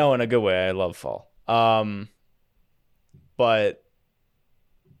 no, in a good way. I love fall. But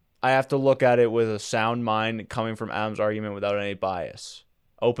I have to look at it with a sound mind, coming from Adam's argument without any bias,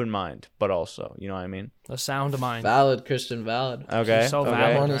 open mind, but also, you know what I mean? A sound mind. Valid, Christian. Valid. Okay. so okay.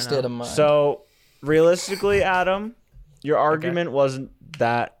 valid. Horny right state now. of mind. So realistically, Adam, your argument wasn't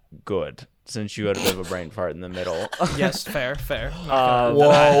that good since you had a bit of a brain fart in the middle. Yes, fair.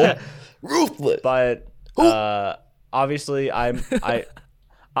 Whoa. Ruthless. But obviously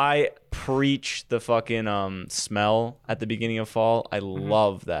I preach the fucking smell at the beginning of fall. I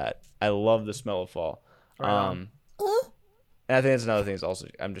love that. I love the smell of fall. And I think that's another thing. Is also,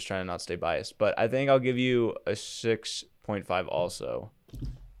 I'm just trying to not stay biased, but I think I'll give you a 6.5 also.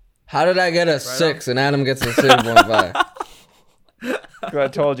 How did I get a 6 and Adam gets a 6.5? I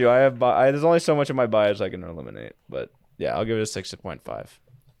told you there's only so much of my bias I can eliminate, but yeah, I'll give it a 6.5.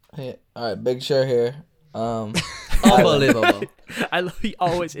 Hey, all right, Big Chair here. Unbelievable. I love he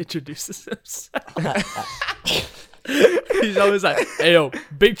always introduces himself. He's always like, "Hey yo,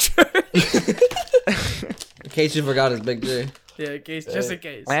 Big Chair." In case you forgot his Big J. Yeah, just in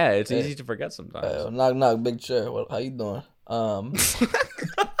case. Yeah, it's easy to forget sometimes. Knock knock, Big Chair. How you doing?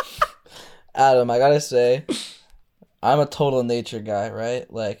 Adam, I gotta say, I'm a total nature guy,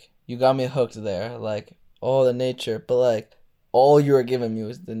 right? Like, you got me hooked there. Like, all the nature, but like, all you were giving me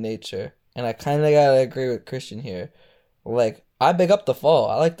was the nature, and I kind of gotta agree with Christian here. Like, I big up the fall.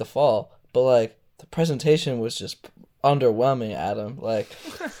 I like the fall, but like, the presentation was just underwhelming, Adam. Like,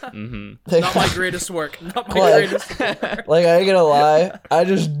 Not my greatest work. Not my greatest work. Like, I ain't gonna lie, I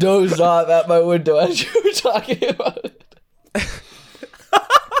just dozed off at my window as you were talking about it.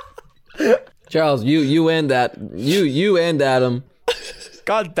 Charles, you and Adam.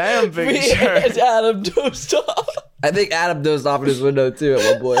 God damn, Big Me Chair. and Adam dozed off. I think Adam dozed off in his window too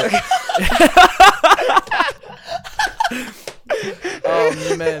at one point.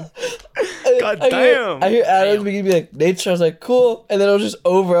 Oh man. God damn. I hear Adam begin to be like, nature. I was like, cool. And then it was just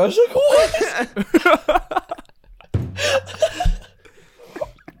over. I was like, what?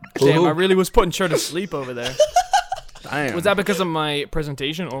 Damn, I really was putting Cher to sleep over there. Damn. Was that because of my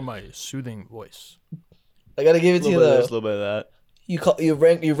presentation or my soothing voice? I gotta give it a to you little bit of though. this, a little bit of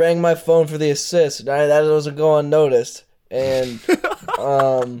that? You rang my phone for the assist, and that doesn't go unnoticed. And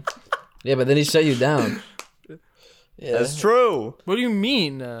Yeah, but then he shut you down. yeah, That's true. What do you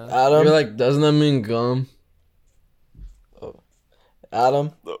mean? Adam. You're like, doesn't that mean gum?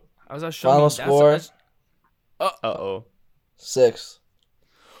 Adam. I was showing Final you score. Uh-oh. 6.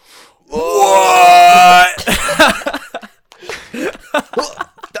 What?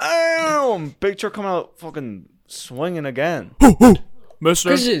 Damn! Big Chair coming out fucking swinging again. Mister.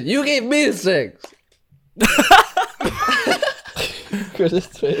 Christian, you gave me a 6. Chris's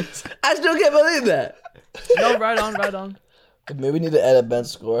face. I still can't believe that. No, right on. Maybe we need to edit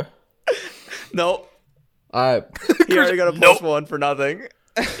Ben's score. Nope. All right. He already got a +1 for nothing.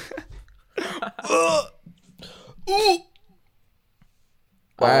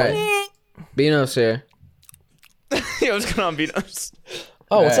 All right. Bino's here. Yo, what's going on, Beanos?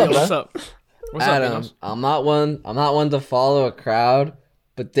 Oh, what's Alright. up, man? What's up? What's Adam, up, Beanos? I'm not one to follow a crowd,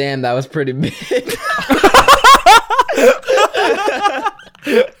 but damn, that was pretty big.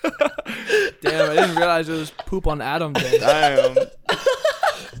 Damn, I didn't realize it was poop on Adam Day. Damn.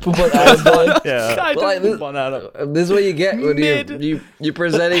 Poop on Adam Day. Yeah. God, But like, Poop on Adam. this is what you get when Mid. you're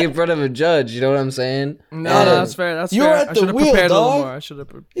presenting in front of a judge. You know what I'm saying? No, Adam, that's fair. That's you fair. were at I the should have wheel, prepared a little dog. more. I should have.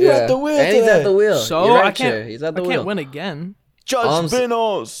 You're at the wheel and he's today. at the wheel. So You're I right, can't. Chair. He's at the I wheel. can't win again. Judge I'm s-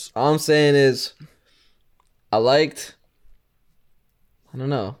 Beanos. All I'm saying is, I don't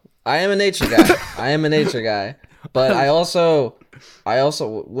know. I am a nature guy. But I also,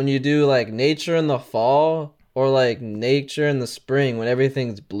 when you do like nature in the fall or like nature in the spring when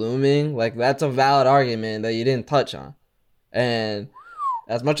everything's blooming, like that's a valid argument that you didn't touch on. And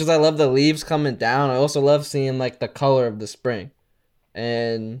as much as I love the leaves coming down, I also love seeing like the color of the spring.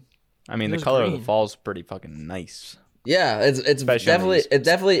 And I mean, the There's color of green. the fall is pretty fucking nice. yeah, it's Especially on the East-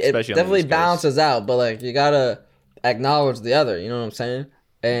 definitely especially on the East Coast. balances out, but like you gotta acknowledge the other. You know what I'm saying?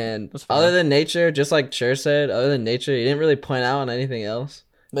 And That's fine. other than nature, just like Cher said, other than nature, you didn't really point out on anything else.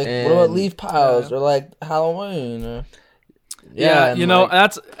 Like, And- what about leaf piles or like Halloween? Or... Yeah, and, you know,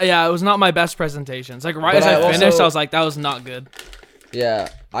 like, it was not my best presentations. Like right But as I I finished, also- I was like, that was not good. yeah,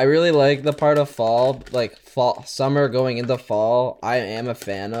 I really like the part of fall, like summer going into fall. I am a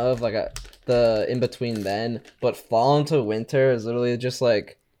fan of the in between then, but fall into winter is literally just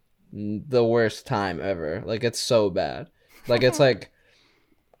like the worst time ever. Like it's so bad. Like it's like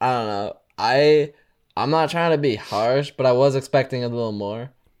I don't know. I'm not trying to be harsh, but I was expecting a little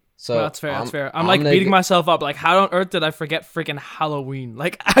more. So Well, that's fair. That's fair. I'm like beating myself up. Like, how on earth did I forget freaking Halloween?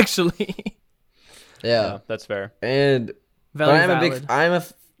 Like, actually, Yeah, That's fair. and very but valid.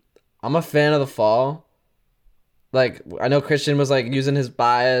 I'm a fan of the fall. Like I know Christian was like using his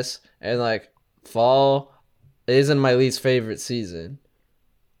bias, and like fall isn't my least favorite season.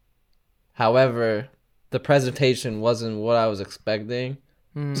 However, the presentation wasn't what I was expecting,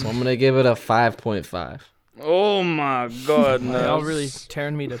 so I'm gonna give it a 5.5. Oh my goodness. Y'all really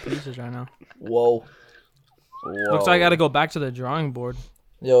tearing me to pieces right now. Whoa. Looks like I got to go back to the drawing board.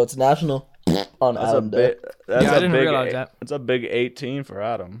 Yo, it's national on That's a Adam Day. big. That's Yeah, a I didn't big realize eight- that. That's a big 18 for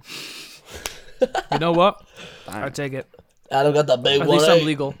Adam. You know what? Damn. I take it. Adam got the big At one. least I'm eh?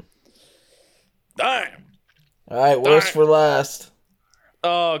 legal. Damn. All right, worst for last.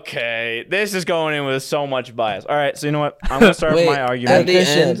 Okay, this is going in with so much bias. All right, so you know what? I'm gonna start with my at argument. the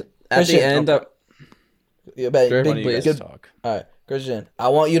Christian, end. At Christian. the end of Yeah, big, Sure. Why don't big, you guys good. talk? All right, Christian. I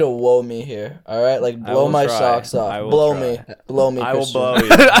want you to whoa me here. All right, like I blow will my try. socks off. I will Blow try. me. Blow me. I will Christian. blow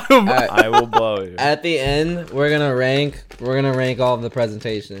you. Alright, I will blow you. at the end, we're gonna rank all of the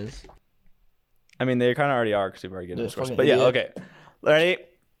presentations. I mean, they kind of already are because we've already given This this question. fucking But yeah, idiot. okay.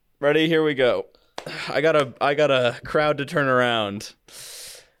 Ready? Here we go. I got a crowd to turn around.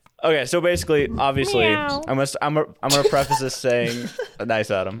 Okay, so basically, obviously, I'm gonna preface this saying, nice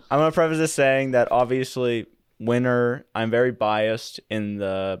Adam. I'm gonna preface this saying that obviously, winter. I'm very biased in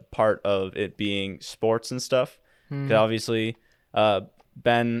the part of it being sports and stuff. Because obviously,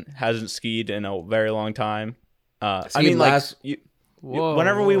 Ben hasn't skied in a very long time. I Skied mean, like last- Whoa.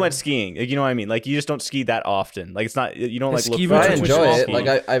 whenever we went skiing, like, you know what I mean. Like, you just don't ski that often. Like, it's not, you don't The like look ski forward routes I are to enjoy it. skiing.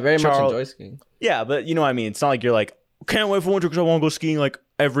 Like I very much Charles- enjoy skiing. Yeah, but you know what I mean. It's not like you're like, can't wait for winter because I want to go skiing like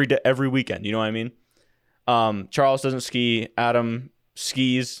every day, every weekend. You know what I mean? Charles doesn't ski. Adam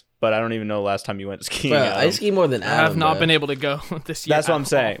skis, but I don't even know the last time you went skiing. Bro, Adam. I ski more than I Adam. have not bro. been able to go this year. That's what I'm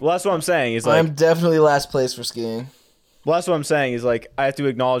saying. Well, that's what I'm saying. Is like, I'm definitely last place for skiing. well, that's what I'm saying. Is like, I have to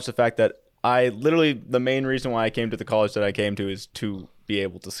acknowledge the fact that I literally, the main reason why I came to the college that I came to is to be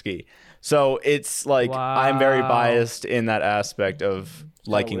able to ski. So it's like, I'm very Wow. biased in that aspect of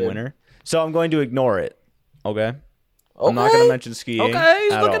liking weird. winter. So I'm going to ignore it. Okay. Okay. I'm not going to mention skiing. Okay,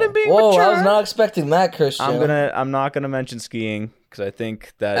 at look at all. him being Whoa, mature. I was not expecting that, Christian. I'm not gonna mention skiing because I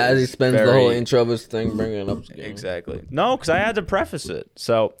think that As he is spends the very- whole intro of his thing bringing up skiing. Exactly. No, because I had to preface it.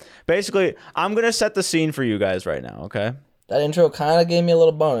 So basically, I'm gonna set the scene for you guys right now. Okay. That intro kind of gave me a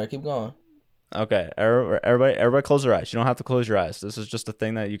little boner. Keep going. Okay. Everybody, close your eyes. You don't have to close your eyes. This is just a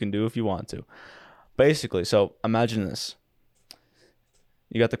thing that you can do if you want to. Basically, so imagine this.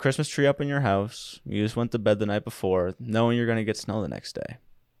 You got the Christmas tree up in your house. You just went to bed the night before, knowing you're gonna get snow the next day.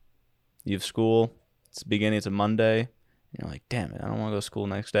 You have school. It's the beginning. It's a Monday. And you're like, damn it, I don't want to go to school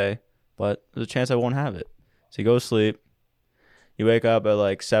next day, but there's a chance I won't have it. So you go to sleep. You wake up at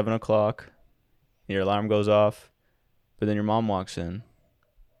like 7 o'clock. And your alarm goes off. But then your mom walks in.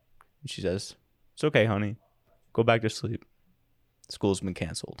 And she says, it's okay, honey. Go back to sleep. School's been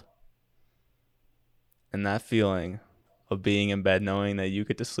canceled. And that feeling of being in bed knowing that you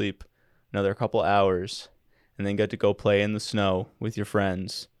get to sleep another couple hours and then get to go play in the snow with your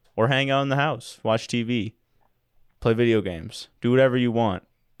friends or hang out in the house, watch TV, play video games, do whatever you want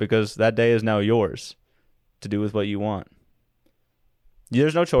because that day is now yours to do with what you want.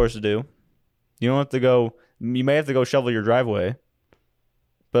 There's no chores to do. You don't have to go, you may have to go shovel your driveway,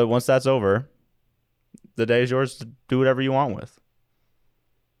 but once that's over, the day is yours to do whatever you want with.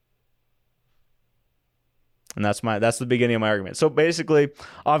 And that's the beginning of my argument. So basically,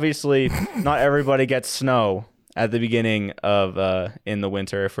 obviously, not everybody gets snow at the beginning of in the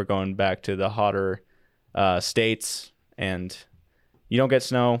winter if we're going back to the hotter states, and you don't get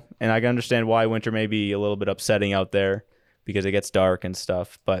snow. And I can understand why winter may be a little bit upsetting out there because it gets dark and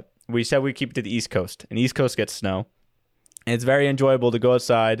stuff. But we said we keep it to the East Coast, and East Coast gets snow, and it's very enjoyable to go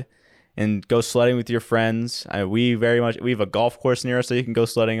outside and go sledding with your friends. We have a golf course near us that you can go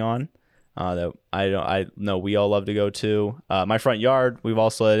sledding on. That I know we all love to go to. My front yard, we've all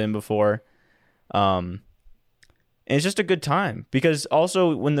slid in before. And it's just a good time because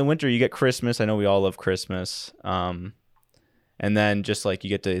also when the winter you get Christmas. I know we all love Christmas. And then just like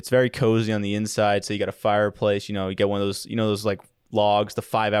it's very cozy on the inside. So you got a fireplace, you get one of those, those like logs, the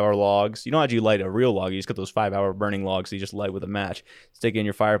 5-hour logs. You don't actually light a real log. You just get those 5-hour burning logs that you just light with a match. Stick it in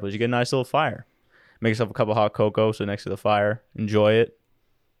your fireplace. You get a nice little fire. Make yourself a cup of hot cocoa. So next to the fire, enjoy it.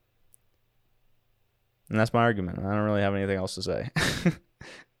 And that's my argument. I don't really have anything else to say.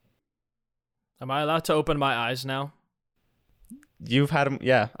 Am I allowed to open my eyes now? You've had them,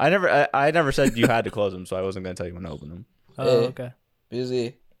 yeah. I never said you had to close them, so I wasn't going to tell you when to open them. Oh, Hey. okay.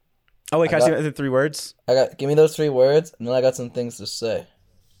 Busy. Oh wait, can I I say got- the 3 words? Give me those 3 words, and then I got some things to say.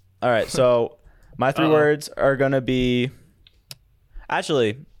 All right, so my 3 words are going to be.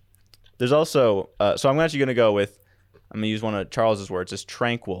 Actually, there's also. So I'm actually going to go with. I'm going to use one of Charles's words. It's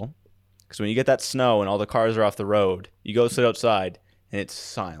tranquil. Because when you get that snow and all the cars are off the road, you go sit outside and it's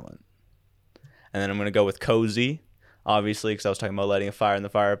silent. And then I'm going to go with cozy, obviously, because I was talking about lighting a fire in the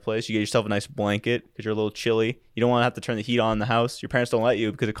fireplace. You get yourself a nice blanket because you're a little chilly. You don't want to have to turn the heat on in the house. Your parents don't let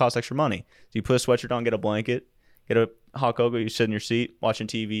you because it costs extra money. So you put a sweatshirt on, get a blanket, get a hot cocoa, you sit in your seat, watching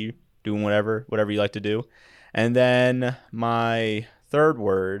TV, doing whatever you like to do. And then my third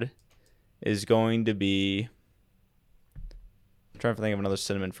word is going to be. I'm trying to think of another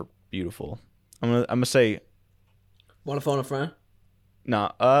synonym for beautiful. I'm gonna say. Want to phone a friend?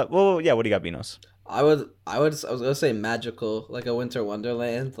 No. Well, yeah. What do you got, Beanos? I was gonna say magical, like a winter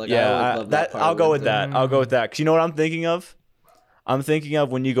wonderland. Like Yeah, I always love that part. I'll of go with winter. that. I'll go with that. Cause you know what I'm thinking of? I'm thinking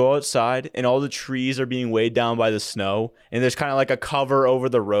of when you go outside and all the trees are being weighed down by the snow, and there's kind of like a cover over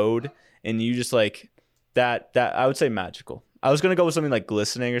the road, and you just like that. I would say magical. I was gonna go with something like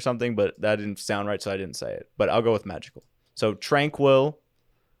glistening or something, but that didn't sound right, so I didn't say it. But I'll go with magical. So tranquil,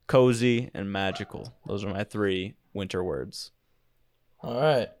 cozy, and magical. Those are my 3 winter words. All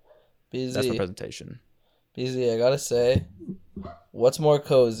right. BZ. That's my presentation. BZ, I gotta say, what's more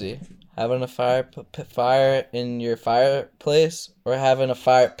cozy? Having a fire in your fireplace or having a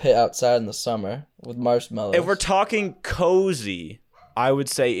fire pit outside in the summer with marshmallows? If we're talking cozy, I would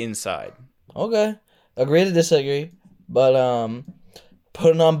say inside. Okay. Agree to disagree. But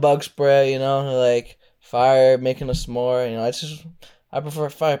putting on bug spray, like fire, making a s'more, I prefer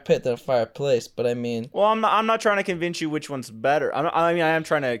a fire pit than a fireplace, but I mean... Well, I'm not trying to convince you which one's better. I am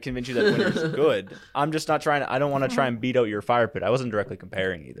trying to convince you that winter's good. I'm just not trying to... I don't want to try and beat out your fire pit. I wasn't directly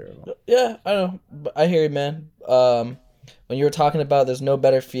comparing either of them. Yeah, I know. But I hear you, man. When you were talking about there's no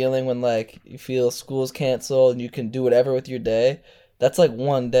better feeling when, like, you feel school's canceled and you can do whatever with your day, that's, like,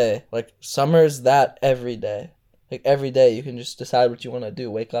 one day. Like, summer's that every day. Like, every day you can just decide what you want to do.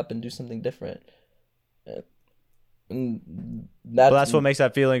 Wake up and do something different. And that's what makes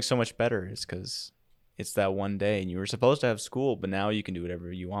that feeling so much better, is because it's that one day and you were supposed to have school, but now you can do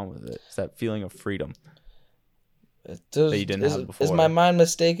whatever you want with it. It's that feeling of freedom that you didn't have before. Is my mind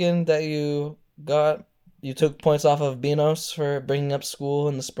mistaken that you took points off of Beanos for bringing up school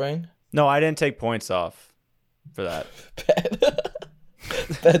in the spring? No, I didn't take points off for that.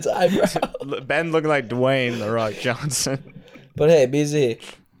 Ben's eyebrow. Ben looking like Dwayne The Rock Johnson. But hey, BZ,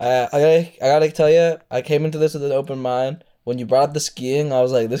 I gotta tell you, I came into this with an open mind. When you brought up the skiing, I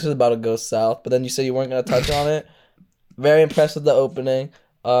was like, this is about to go south. But then you said you weren't gonna touch on it. Very impressed with the opening.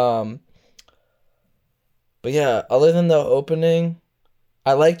 But yeah, other than the opening,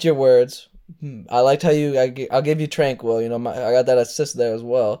 I liked your words. I liked how I'll give you tranquil. I got that assist there as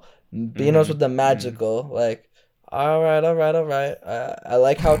well. Beanos with the magical, like. All right. I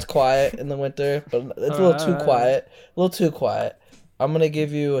like how it's quiet in the winter, but it's a little too quiet. A little too quiet. I'm gonna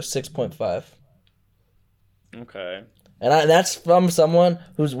give you a 6.5. Okay. And that's from someone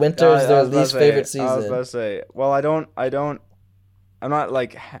whose winter is their least favorite season. I was about to say, well, I'm not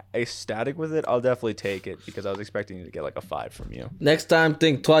like ecstatic with it. I'll definitely take it because I was expecting to get like a 5 from you. Next time,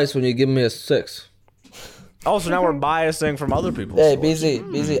 think twice when you give me a 6. Also, now we're biasing from other people's Hey, scores.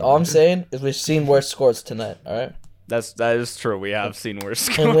 BZ, all I'm saying is we've seen worse scores tonight, all right? That is true. We have seen worse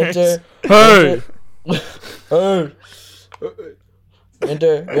In scores.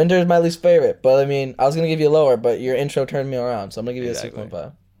 winter... Winter is my least favorite, but I mean, I was going to give you a lower, but your intro turned me around, so I'm going to give you a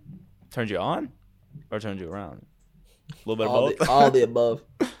 6.5. Turned you on? Or turned you around? A little bit All of both? all the above.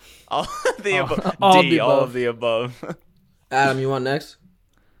 All the above. all D, the all above. of the above. Adam, you want next?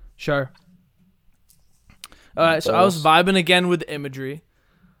 Sure. All right, so I was vibing again with imagery.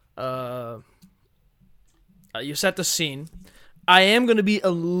 You set the scene. I am going to be a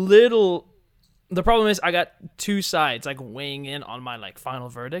little... The problem is I got two sides like weighing in on my like final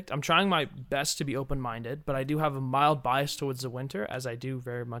verdict. I'm trying my best to be open-minded, but I do have a mild bias towards the winter, as I do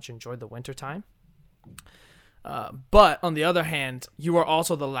very much enjoy the winter time. But on the other hand, you are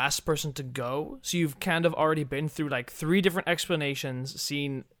also the last person to go, so you've kind of already been through like 3 different explanations,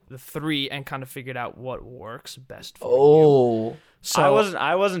 seen the 3, and kind of figured out what works best for you. So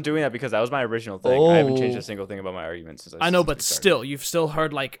I wasn't doing that because that was my original thing. I haven't changed a single thing about my argument since I know, but still, you've still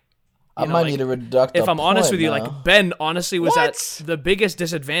heard like. I might need to reduct. If I'm honest with you, now. like Ben honestly was What? at the biggest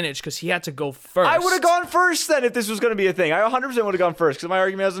disadvantage because he had to go first. I would have gone first then if this was going to be a thing. I 100% would have gone first because my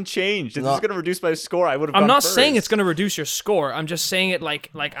argument hasn't changed. If this is going to reduce my score, I would have gone I'm not first. saying it's going to reduce your score. I'm just saying it like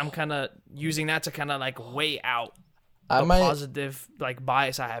I'm kind of using that to kind of like weigh out the positive like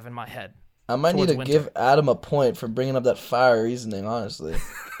bias I have in my head. I might need to winter. give Adam a point for bringing up that fire reasoning. Honestly,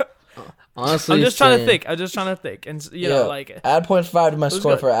 Honestly, I'm just trying to think. I'm just trying to think, and you know, like add 0.5 to my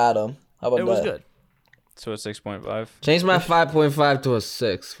score good. for Adam. How about it was good. So it's 6.5. change my 5.5 to a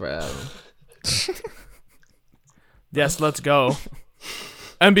 6 for Adam. Yes, let's go.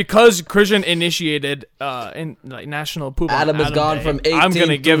 And because Christian initiated in like national poop, Adam has gone Day, from 18 I'm gonna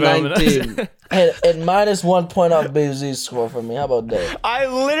to give 19. him. And minus 1 point off BZ's score for me. How about that? I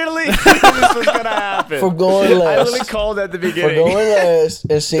literally knew this was going to happen. For going last. I literally called at the For beginning. going last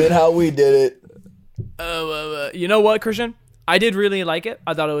and seeing how we did it. You know what, Christian? I did really like it.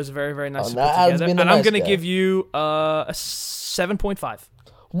 I thought it was very, very nice to now put Adam's together. being the And I'm nice gonna guy. give you a 7.5.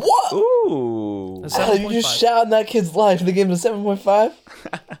 What? Ooh. A Adam, you just 7.5. shot in that kid's life and they gave him a 7.5?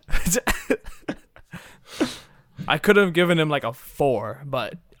 I could have given him like a 4,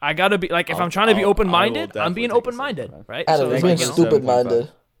 but I gotta be like, if I'm trying to be open-minded, I'm being open-minded, right? Adam, it's you're being like,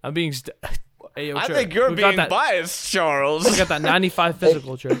 stupid-minded. I'm being. Hey, yo, I Trey, think you're we got being that, biased, Charles. We got that 95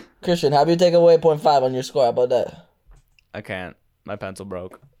 physical, Trey. Christian, how about you take away 0.5 on your score? How about that? I can't. My pencil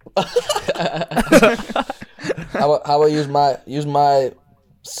broke. How about use my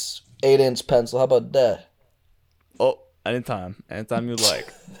 8-inch pencil? How about that? Oh, anytime you like.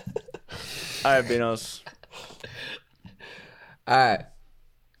 All right, Beanos. All right.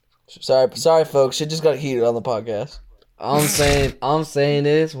 Sorry, folks. Shit just got heated on the podcast. All I'm saying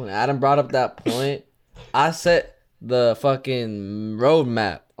is, when Adam brought up that point, I set the fucking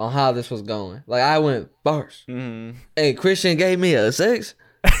roadmap on how this was going. Like, I went first. Mm-hmm. Hey, Christian gave me a 6.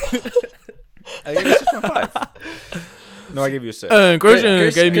 I gave you 6.5. No, I gave you a 6. Christian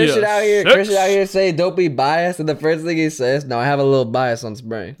out here say don't be biased, and the first thing he says, no, I have a little bias on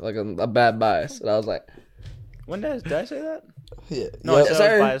spring, like a bad bias. And I was like, When did I say that? Yeah. No, I said I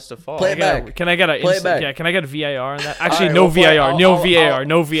sir. was biased to fall. Play it back. Can I get a Play it back. Yeah, can I get a VAR on that? Actually, Alright, no we'll play- VAR, I'll- no I'll- VAR, I'll-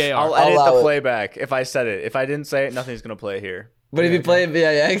 no VAR. I'll I'll edit allow the it. playback if I said it. If I didn't say it, nothing's gonna play here. but if you play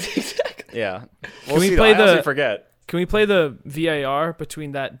VIX, exactly. Yeah. Can we see, play though. I honestly the- forget? Can we play the VAR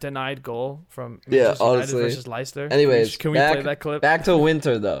between that denied goal from Yeah, Manchester United honestly. versus Leicester? Anyways, can we play that clip? Back to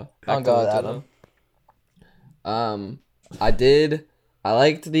winter though. Oh, Back to God, winter, Adam. though. I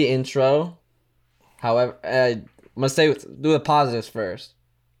liked the intro. However, I'm gonna do the positives first.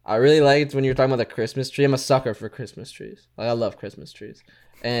 I really liked when you were talking about the Christmas tree. I'm a sucker for Christmas trees. Like, I love Christmas trees.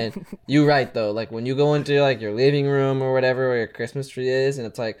 And you're right though. Like, when you go into like your living room or whatever where your Christmas tree is, and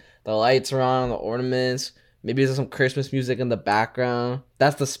it's like the lights are on, the ornaments, maybe there's some Christmas music in the background.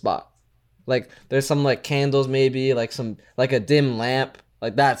 That's the spot. Like, there's some like candles, maybe like a dim lamp.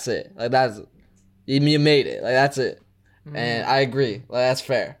 Like, that's it. Like, you made it. Like, that's it. And I agree. Like, that's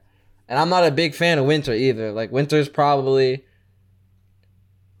fair. And I'm not a big fan of winter either. Like, winter's probably,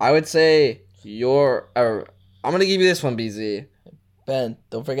 I would say I'm gonna give you this one, BZ. Ben,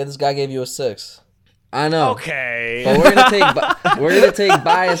 don't forget this guy gave you a 6. I know. Okay. But we're gonna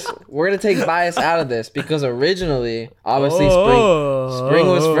take bias out of this, because originally, obviously, spring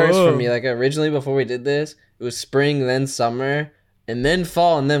was first for me. Like, originally, before we did this, it was spring, then summer, and then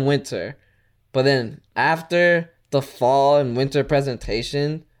fall, and then winter. But then after the fall and winter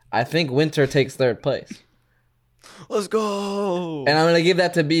presentation, I think winter takes third place. Let's go. And I'm gonna give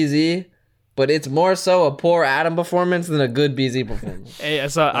that to BZ, but it's more so a poor Adam performance than a good BZ performance. Hey,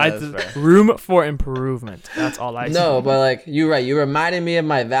 so that's fair. room for improvement. That's all I say. No, but like, you're right. You reminded me of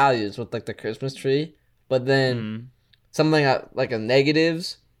my values with like the Christmas tree, but then something like a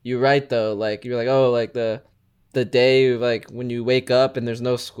negatives. You're right though. Like, you're like, oh, like the day like when you wake up and there's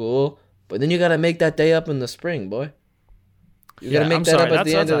no school, but then you gotta make that day up in the spring, boy. You gotta make I'm that sorry, up at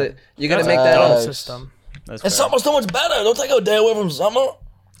that's- the end of that's it. You gotta That's make a that dumb up. system. That's And fair. summer's so much better. Don't take a day away from summer.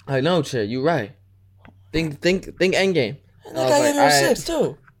 I know, Chair. You're right. Think endgame. And that guy gave you a 6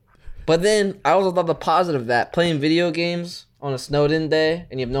 too. But then I also thought the positive of that playing video games on a snowed-in day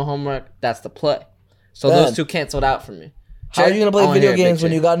and you have no homework, that's the play. So Ben, those two canceled out for me. How are you gonna play I wanna video hear it, games Big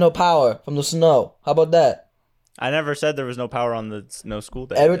when Chick. you got no power from the snow? How about that? I never said there was no power on the no school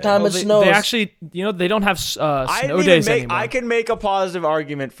day. Every day. time it They snows, actually, they don't have I snow didn't days even make. anymore. I can make a positive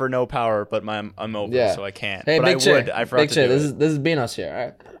argument for no power, but I'm over, Yeah. so I can't. Hey, but Big I Chick. would. I forgot Big to Chick. do This it. is Beanos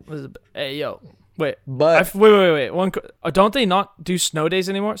here, all right? Hey, yo, wait, But wait. Don't they not do snow days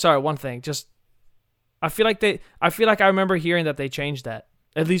anymore? Sorry, one thing. Just, I feel like I remember hearing that they changed that,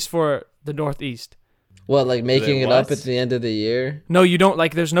 at least for the Northeast. what, like making it up what? at the end of the year? No, you don't.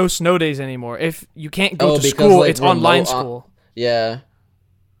 Like, there's no snow days anymore. If you can't go Oh, to because, school, like, it's online remote school. Yeah.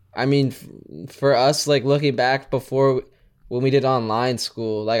 I mean, for us, like looking back before when we did online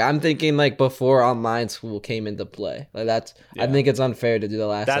school, like I'm thinking like before online school came into play. Like that's, I think it's unfair to do the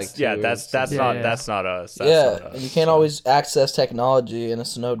last. That's like, yeah. 2 That's weeks. that's Yeah, not yeah. that's not us. That's yeah, not us. and you can't always access technology in a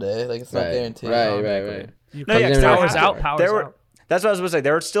snow day. Like, it's not right, guaranteed. right. You No, can- yeah, 'cause Comes in there power's were- out. Power's there were- out. That's what I was going to say.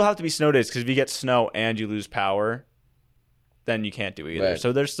 There would still have to be snow days because if you get snow and you lose power, then you can't do either. Right.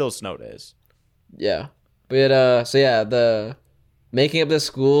 So there's still snow days. Yeah. But so yeah, the making up the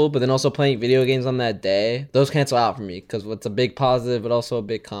school, but then also playing video games on that day, those cancel out for me because what's a big positive, but also a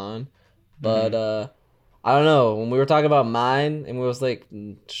big con. But I don't know. When we were talking about mine, and we was like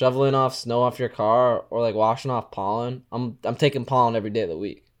shoveling off snow off your car or like washing off pollen, I'm taking pollen every day of the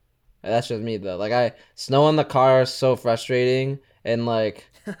week. That's just me though. Like snow in the car is so frustrating, and like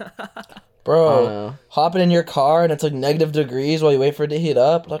I don't Bro, know. hopping in your car and it's like negative degrees while you wait for it to heat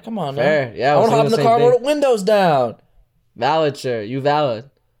up. Like, come on, Fair, man. yeah. I want to hop in thinking the car same with the windows down. Valid, sure. You valid.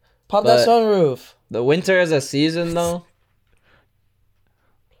 Pop But- that sunroof. The winter as a season, though.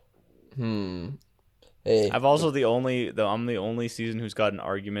 Hey, I'm the only season who's gotten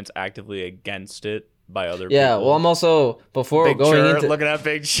arguments actively against it by other Yeah, people. well, I'm also Big going Chur, into looking at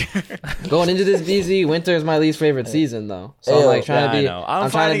Big Chur. going into this BZ. Winter is my least favorite season, though. So I'm like trying Yeah, to be. I know. I'm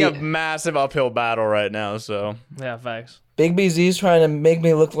trying fighting to a massive uphill battle right now. So Yeah, facts. Big BZ's trying to make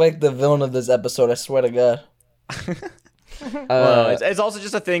me look like the villain of this episode. I swear to God. well, it's also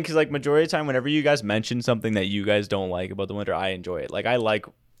just a thing because like majority of the time, whenever you guys mention something that you guys don't like about the winter, I enjoy it. Like I like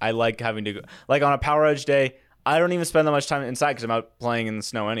having to go, like on a Power Edge day. I don't even spend that much time inside because I'm out playing in the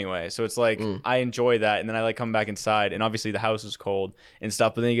snow anyway. So it's like I enjoy that, and then I like coming back inside, and obviously the house is cold and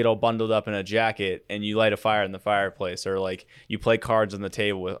stuff. But then you get all bundled up in a jacket, and you light a fire in the fireplace, or like you play cards on the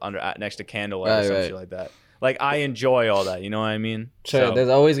table with next to candlelight or some shit like that. Like I enjoy all that. You know what I mean? Sure, So, there's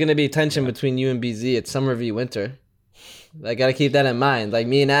always gonna be tension between you and BZ. It's summer v winter. I gotta keep that in mind. Like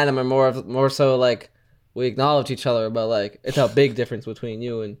me and Adam are more so like we acknowledge each other, but like it's a big difference between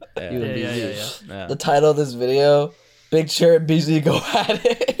you and BZ. yeah. The title of this video: Big Chur and BZ go at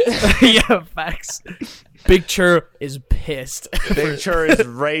it. Yeah, facts. Big Chur is pissed. Big Chur is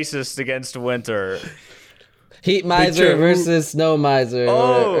racist against winter. Heat miser Chur. versus snow miser.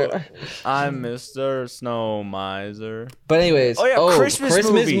 Oh, I'm Mr. Snow Miser. But anyways, Oh, yeah, Christmas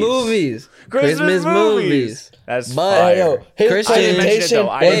movies. Christmas movies. That's But- fire. Yo, his Christian- I didn't mention it, though. presentation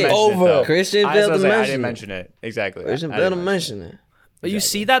I didn't is mention it, over. though. Christian I failed to didn't mention mention it. Exactly. Christian I failed to didn't mention it. But you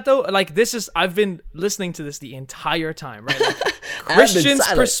see that though? Like I've been listening to this the entire time, right? Like, I've been Christian's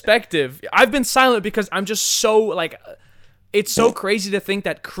silent. perspective. I've been silent because I'm just so like, it's so crazy to think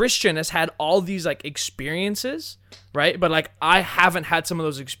that Christian has had all these like experiences, right? But like I haven't had some of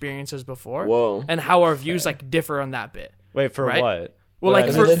those experiences before. Whoa. And how our views like differ on that bit. Wait, for Right? what? Well, What like I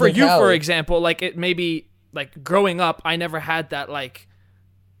mean? for you, for Cali. example, like it maybe like growing up, I never had that like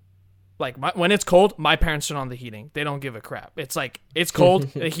when it's cold, my parents turn on the heating. They don't give a crap. It's like it's cold,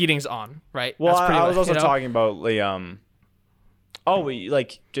 the heating's on, right? Well, That's pretty I was much, also you know? talking about the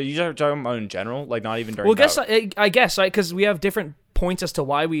like you talking about in general, like not even during. Well, I guess right because we have different points as to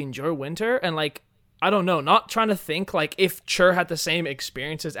why we enjoy winter, and like I don't know, not trying to think like if Chur had the same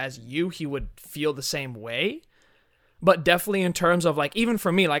experiences as you, he would feel the same way. But definitely in terms of like even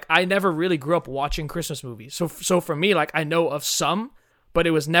for me, like I never really grew up watching Christmas movies, so for me, like I know of some, but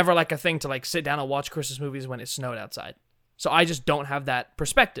it was never like a thing to like sit down and watch Christmas movies when it snowed outside. So I just don't have that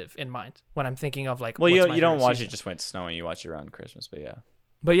perspective in mind when I'm thinking of like. Well, what's my you don't favorite watch season. it just when it's snowing. You watch it around Christmas, but yeah.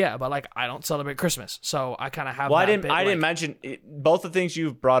 But like I don't celebrate Christmas, so I kind of have. Well, that I didn't bit, like- mention both the things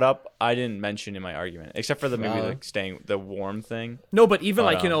you've brought up. I didn't mention in my argument, except for the maybe like staying the warm thing. No, but even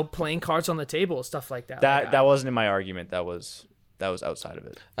But, like playing cards on the table, stuff like that. That like, that wasn't in my argument. That was outside of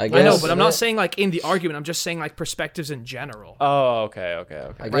it. I I know, guess. but I'm not saying like in the argument. I'm just saying like perspectives in general, Oh, okay. I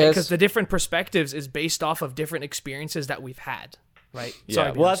right? guess. Because the different perspectives is based off of different experiences that we've had, right? Yeah.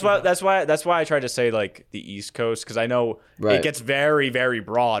 Sorry, Well, Beyonce, that's why I tried to say like the East Coast because I know Right. it gets very very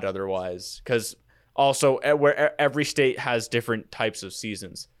broad otherwise. Because also where every state has different types of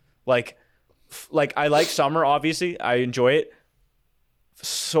seasons. Like I like summer. Obviously, I enjoy it.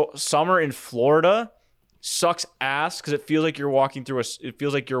 So summer in Florida sucks ass because it feels like you're walking through it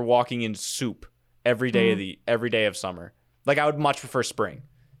feels like you're walking in soup every day every day of summer. Like I would much prefer spring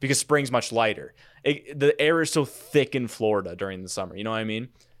because spring's much lighter. The air is so thick in Florida during the summer. You know what I mean?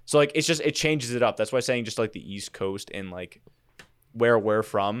 So like it changes it up. That's why I'm saying just like the East Coast and like where we're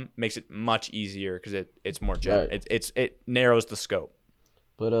from makes it much easier because it's more general. Right. It narrows the scope.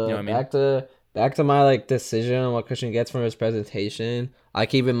 But know what I mean? back to my like decision on what Christian gets from his presentation. I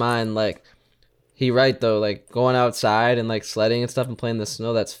keep in mind like he right though, like going outside and like sledding and stuff and playing in the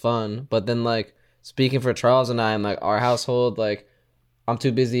snow, that's fun. But then like speaking for Charles and I in like our household, like I'm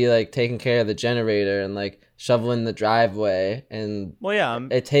too busy like taking care of the generator and like shoveling the driveway, and Well, yeah,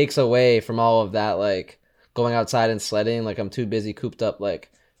 it takes away from all of that like going outside and sledding. Like I'm too busy cooped up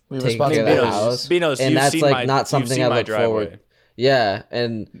like Your taking care of the responsibilities. house. Beanos, And you've that's seen like my- not you've something seen I my look forward. driveway. Yeah,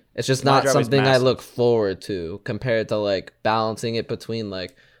 and it's just My not driveway's something I massive. look forward to compared to like balancing it between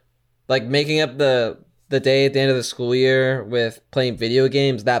like making up the day at the end of the school year with playing video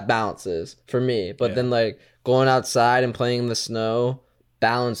games. That balances for me. But Yeah. then like going outside and playing in the snow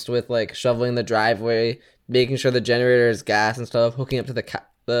balanced with like shoveling the driveway, making sure the generator is gas and stuff, hooking up to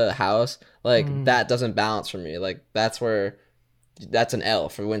the house, like that doesn't balance for me. Like that's an L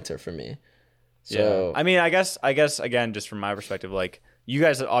for winter for me. So Yeah. I mean, I guess again, just from my perspective, like you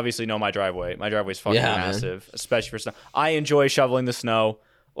guys obviously know my driveway. My driveway's fucking Yeah, man. massive, especially for snow. I enjoy shoveling the snow.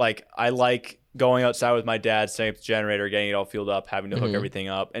 Like I like going outside with my dad, setting up the generator, getting it all fueled up, having to hook Mhm. everything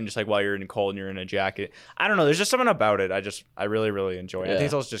up, and just like while you're in cold and you're in a jacket. I don't know. There's just something about it. I really, really enjoy it. I Yeah. think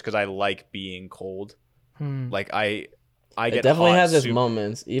it's also just because I like being cold. Like I It get definitely hot has its super-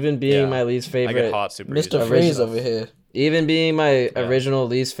 moments. Even being Yeah. my least I favorite, get hot super Mr. easily. Freeze over here. even being my original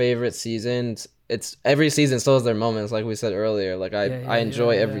least favorite seasons, it's every season still has their moments. Like we said earlier, like I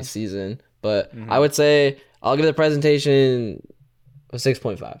enjoy every season. But I would say I'll give the presentation a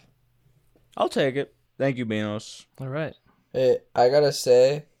 6.5. I'll take it. Thank you, Beanos. All right. Hey, I gotta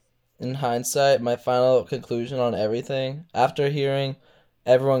say, in hindsight, my final conclusion on everything, after hearing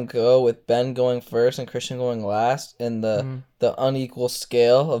everyone go with Ben going first and Christian going last, and the unequal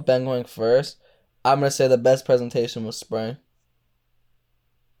scale of Ben going first, I'm gonna say the best presentation was spring.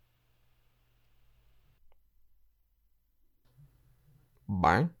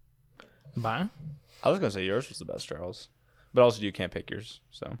 Bang. Bye. I was gonna say yours was the best, Charles, but also you can't pick yours.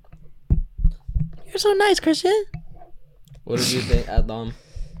 So You're so nice, Christian. What did you think, Adam?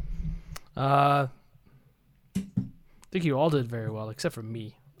 I think you all did very well, except for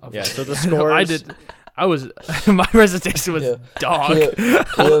me. yeah. So the scores. I did. I was. My presentation was Yeah. dog.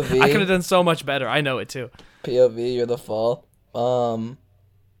 POV. I could have done so much better. I know it too. POV, you're the fall.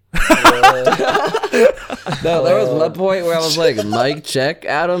 No, there was one point where I was like, "Mic check,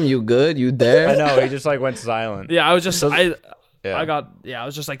 Adam. You good? You there?" I know he just like went silent. Yeah, I was just. I Yeah.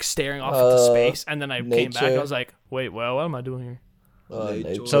 was just like staring off into space, and then I came back. I nature. was like, wait, well, what am I doing here?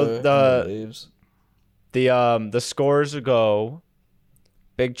 Nature So and the leaves. The scores go.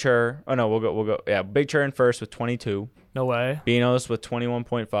 Big Chur. Oh no, we'll go. Yeah, Big Chur in first with 22. No way. Beanos with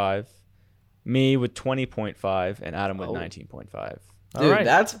 21.5. Me with 20.5, and Adam with 19.5. All Dude, right.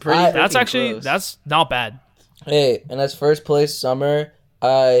 that's pretty. That's freaking actually close. that's not bad. Hey, and as first place summer,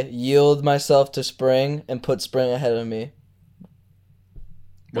 I yield myself to spring and put spring ahead of me.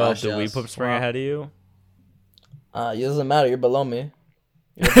 Well, Gosh, did we yes. put spring ahead of you? It doesn't matter. You're below me.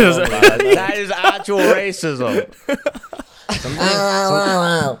 You're below me. That is actual racism.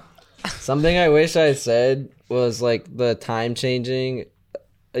 Something I wish I said was like the time changing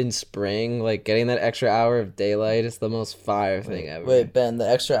in spring, like getting that extra hour of daylight is the most fire thing ever. Wait, Ben, the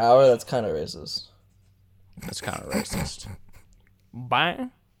extra hour, that's kind of racist. That's kind of racist. Bye.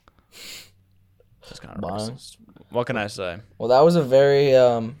 That's kind of Bye. racist. What can I say? Well, that was a very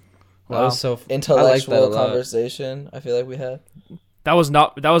that was so intellectual a lot. conversation I feel like we had. That was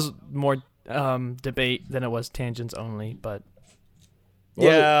not. That was more debate than it was tangents only. But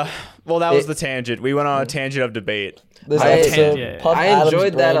Yeah. Well, that was the tangent. We went on a tangent of debate. This I- episode, yeah. Puff I Adams'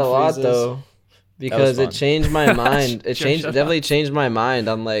 enjoyed that brain a lot freezes. though, because fun. it changed my mind. It Sure, changed shut definitely changed my mind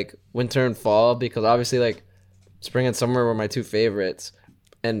on like winter and fall, because obviously like spring and summer were my two favorites,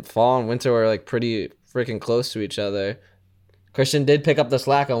 and fall and winter were like pretty freaking close to each other. Christian did pick up the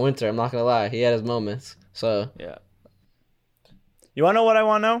slack on winter. I'm not gonna lie, he had his moments. So Yeah. You want to know what I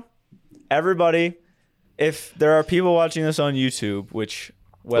want to know? Everybody, if there are people watching this on YouTube, which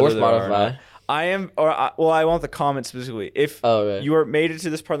whether or there are or Spotify. not, I want the comments specifically. If Oh, right. you are made it to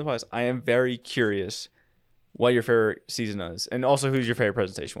this part of the podcast, I am very curious what your favorite season is, and also who's your favorite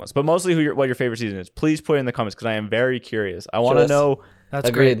presentation was. But mostly what your favorite season is. Please put it in the comments because I am very curious. I want to Just- know that's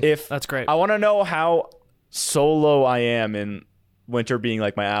Agreed. great. if That's great. I want to know how solo I am in winter being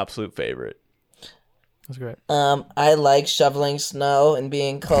like my absolute favorite. That's great. I like shoveling snow and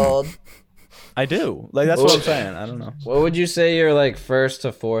being cold. I do. Like that's what I'm saying. I don't know. What would you say your like first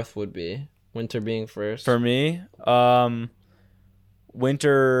to fourth would be? Winter being first. For me,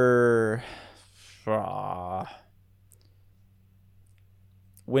 winter,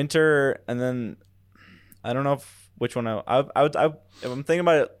 winter, and then I don't know which one I would if I'm thinking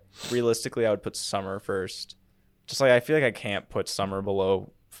about it realistically, I would put summer first. Just like I feel like I can't put summer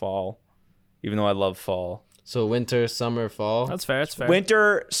below fall, even though I love fall. So winter, summer, fall. That's fair. That's fair.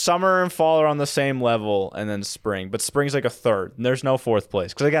 Winter, summer, and fall are on the same level, and then spring. But spring's like a third. And there's no fourth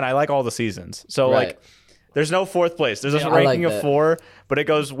place. Because, again, I like all the seasons. So, Right. like, there's no fourth place. There's a I like ranking of that. 4, but it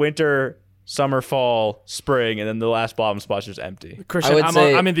goes winter, summer, fall, spring, and then the last bottom spot's just empty. Christian, I would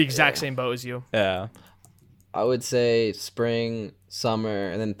say- I'm in the exact same boat as you. Yeah. I would say spring, summer,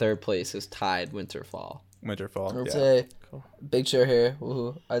 and then third place is tied winter, fall. Winter, fall. I'd Yeah. say, big chair here.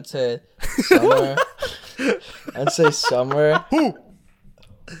 Woohoo. I'd say summer. I'd say summer. Hoo.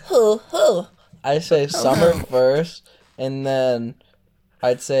 I'd say summer first, and then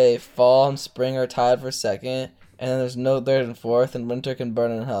I'd say fall and spring are tied for second, and then there's no third and fourth, and winter can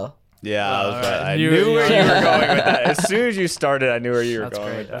burn in hell. Yeah, I was Alright. right. I Knew knew it. where you were going with that. As soon as you started, I knew where you were That's going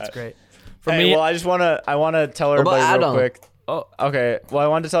great. with that. That's great. For Hey, me, well, I want to tell about everybody real Adam? quick. oh, Okay, well, I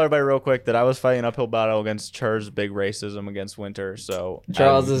wanted to tell everybody real quick that I was fighting an uphill battle against Chur's big racism against winter. So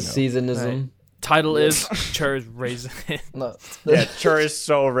Charles's you know, seasonism. Title is Chur's Raisin. No. Yeah, Chur is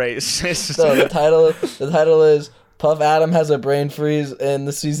so racist. No, the title is Puff Adam has a brain freeze and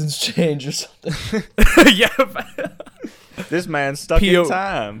the seasons change or something. Yeah. This man's stuck P.O. in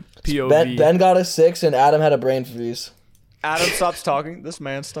time. POV. Ben got a 6 and Adam had a brain freeze. Adam stops talking. This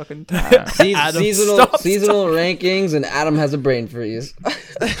man's stuck in time. Adam, seasonal rankings, and Adam has a brain freeze.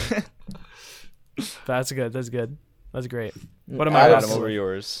 That's good. That's great. What am Adam, I? Adam, what were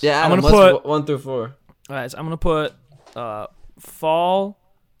yours? Yeah, I'm Adam, gonna what's put- 1 through 4. All right, so I'm gonna put fall,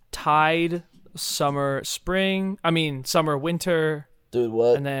 tide, summer, spring. I mean summer, winter, Dude,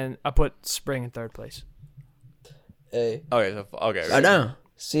 what? and then I put spring in third place. Hey. Okay. I know.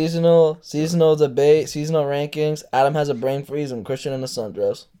 Seasonal debate, seasonal rankings. Adam has a brain freeze and Christian in a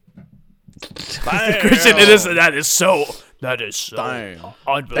sundress. Christian, that is so Damn.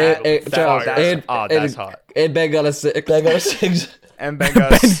 unbelievable. Hey, Charles, That's hot. and Ben got a 6. Ben got a 6. And Ben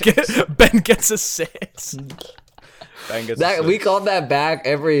got Ben gets a 6. Ben gets That we called that back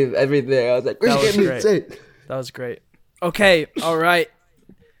everything. I was like, That was "Get me great. 6." That was great. Okay, all right,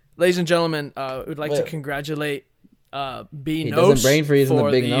 ladies and gentlemen, we'd like to Wait. congratulate Beanos doesn't brain freeze in the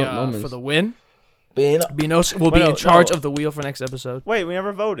for big moments. for the win. Being Beanos will be in charge of the wheel for next episode. Wait, we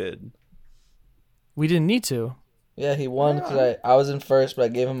never voted. We didn't need to. Yeah, he won because I was in first, but I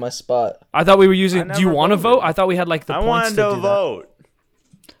gave him my spot. I thought we were using. I Do you never want to voted. vote? I thought we had like the I points wanted to to do that. vote.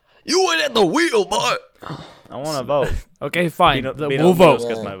 You went at the wheel, boy. I want to vote. Okay, fine. Bino We'll vote.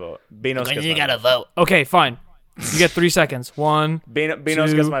 gets my vote. Beanos gets my vote. vote. Okay, fine. You get 3 seconds. 1, Beanos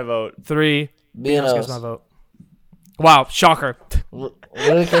Two. gets my vote. 3. Beanos gets my Beanos. vote. Wow, shocker. What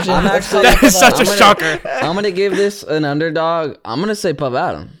did Christian? I'm actually- That is such a I'm gonna- shocker. I'm gonna give this an underdog. I'm gonna say Puff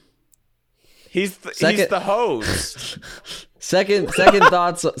Adam. He's Second- the host. Second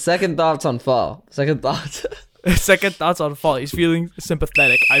thoughts. Second thoughts on fall. Second thoughts. Second thoughts on fall. He's feeling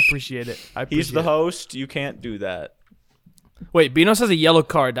sympathetic. I appreciate it. He's the host. You can't do that. Wait, Beanos has a yellow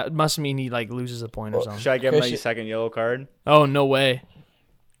card. That must mean he like loses a point or something. Should I give him a Christian- second yellow card? Oh no way.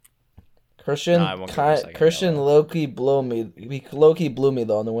 Christian, Nah, I won't give him a second Christian yellow. low-key blew me. He low-key blew me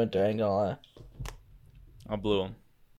though in the winter. I ain't gonna lie. I blew him.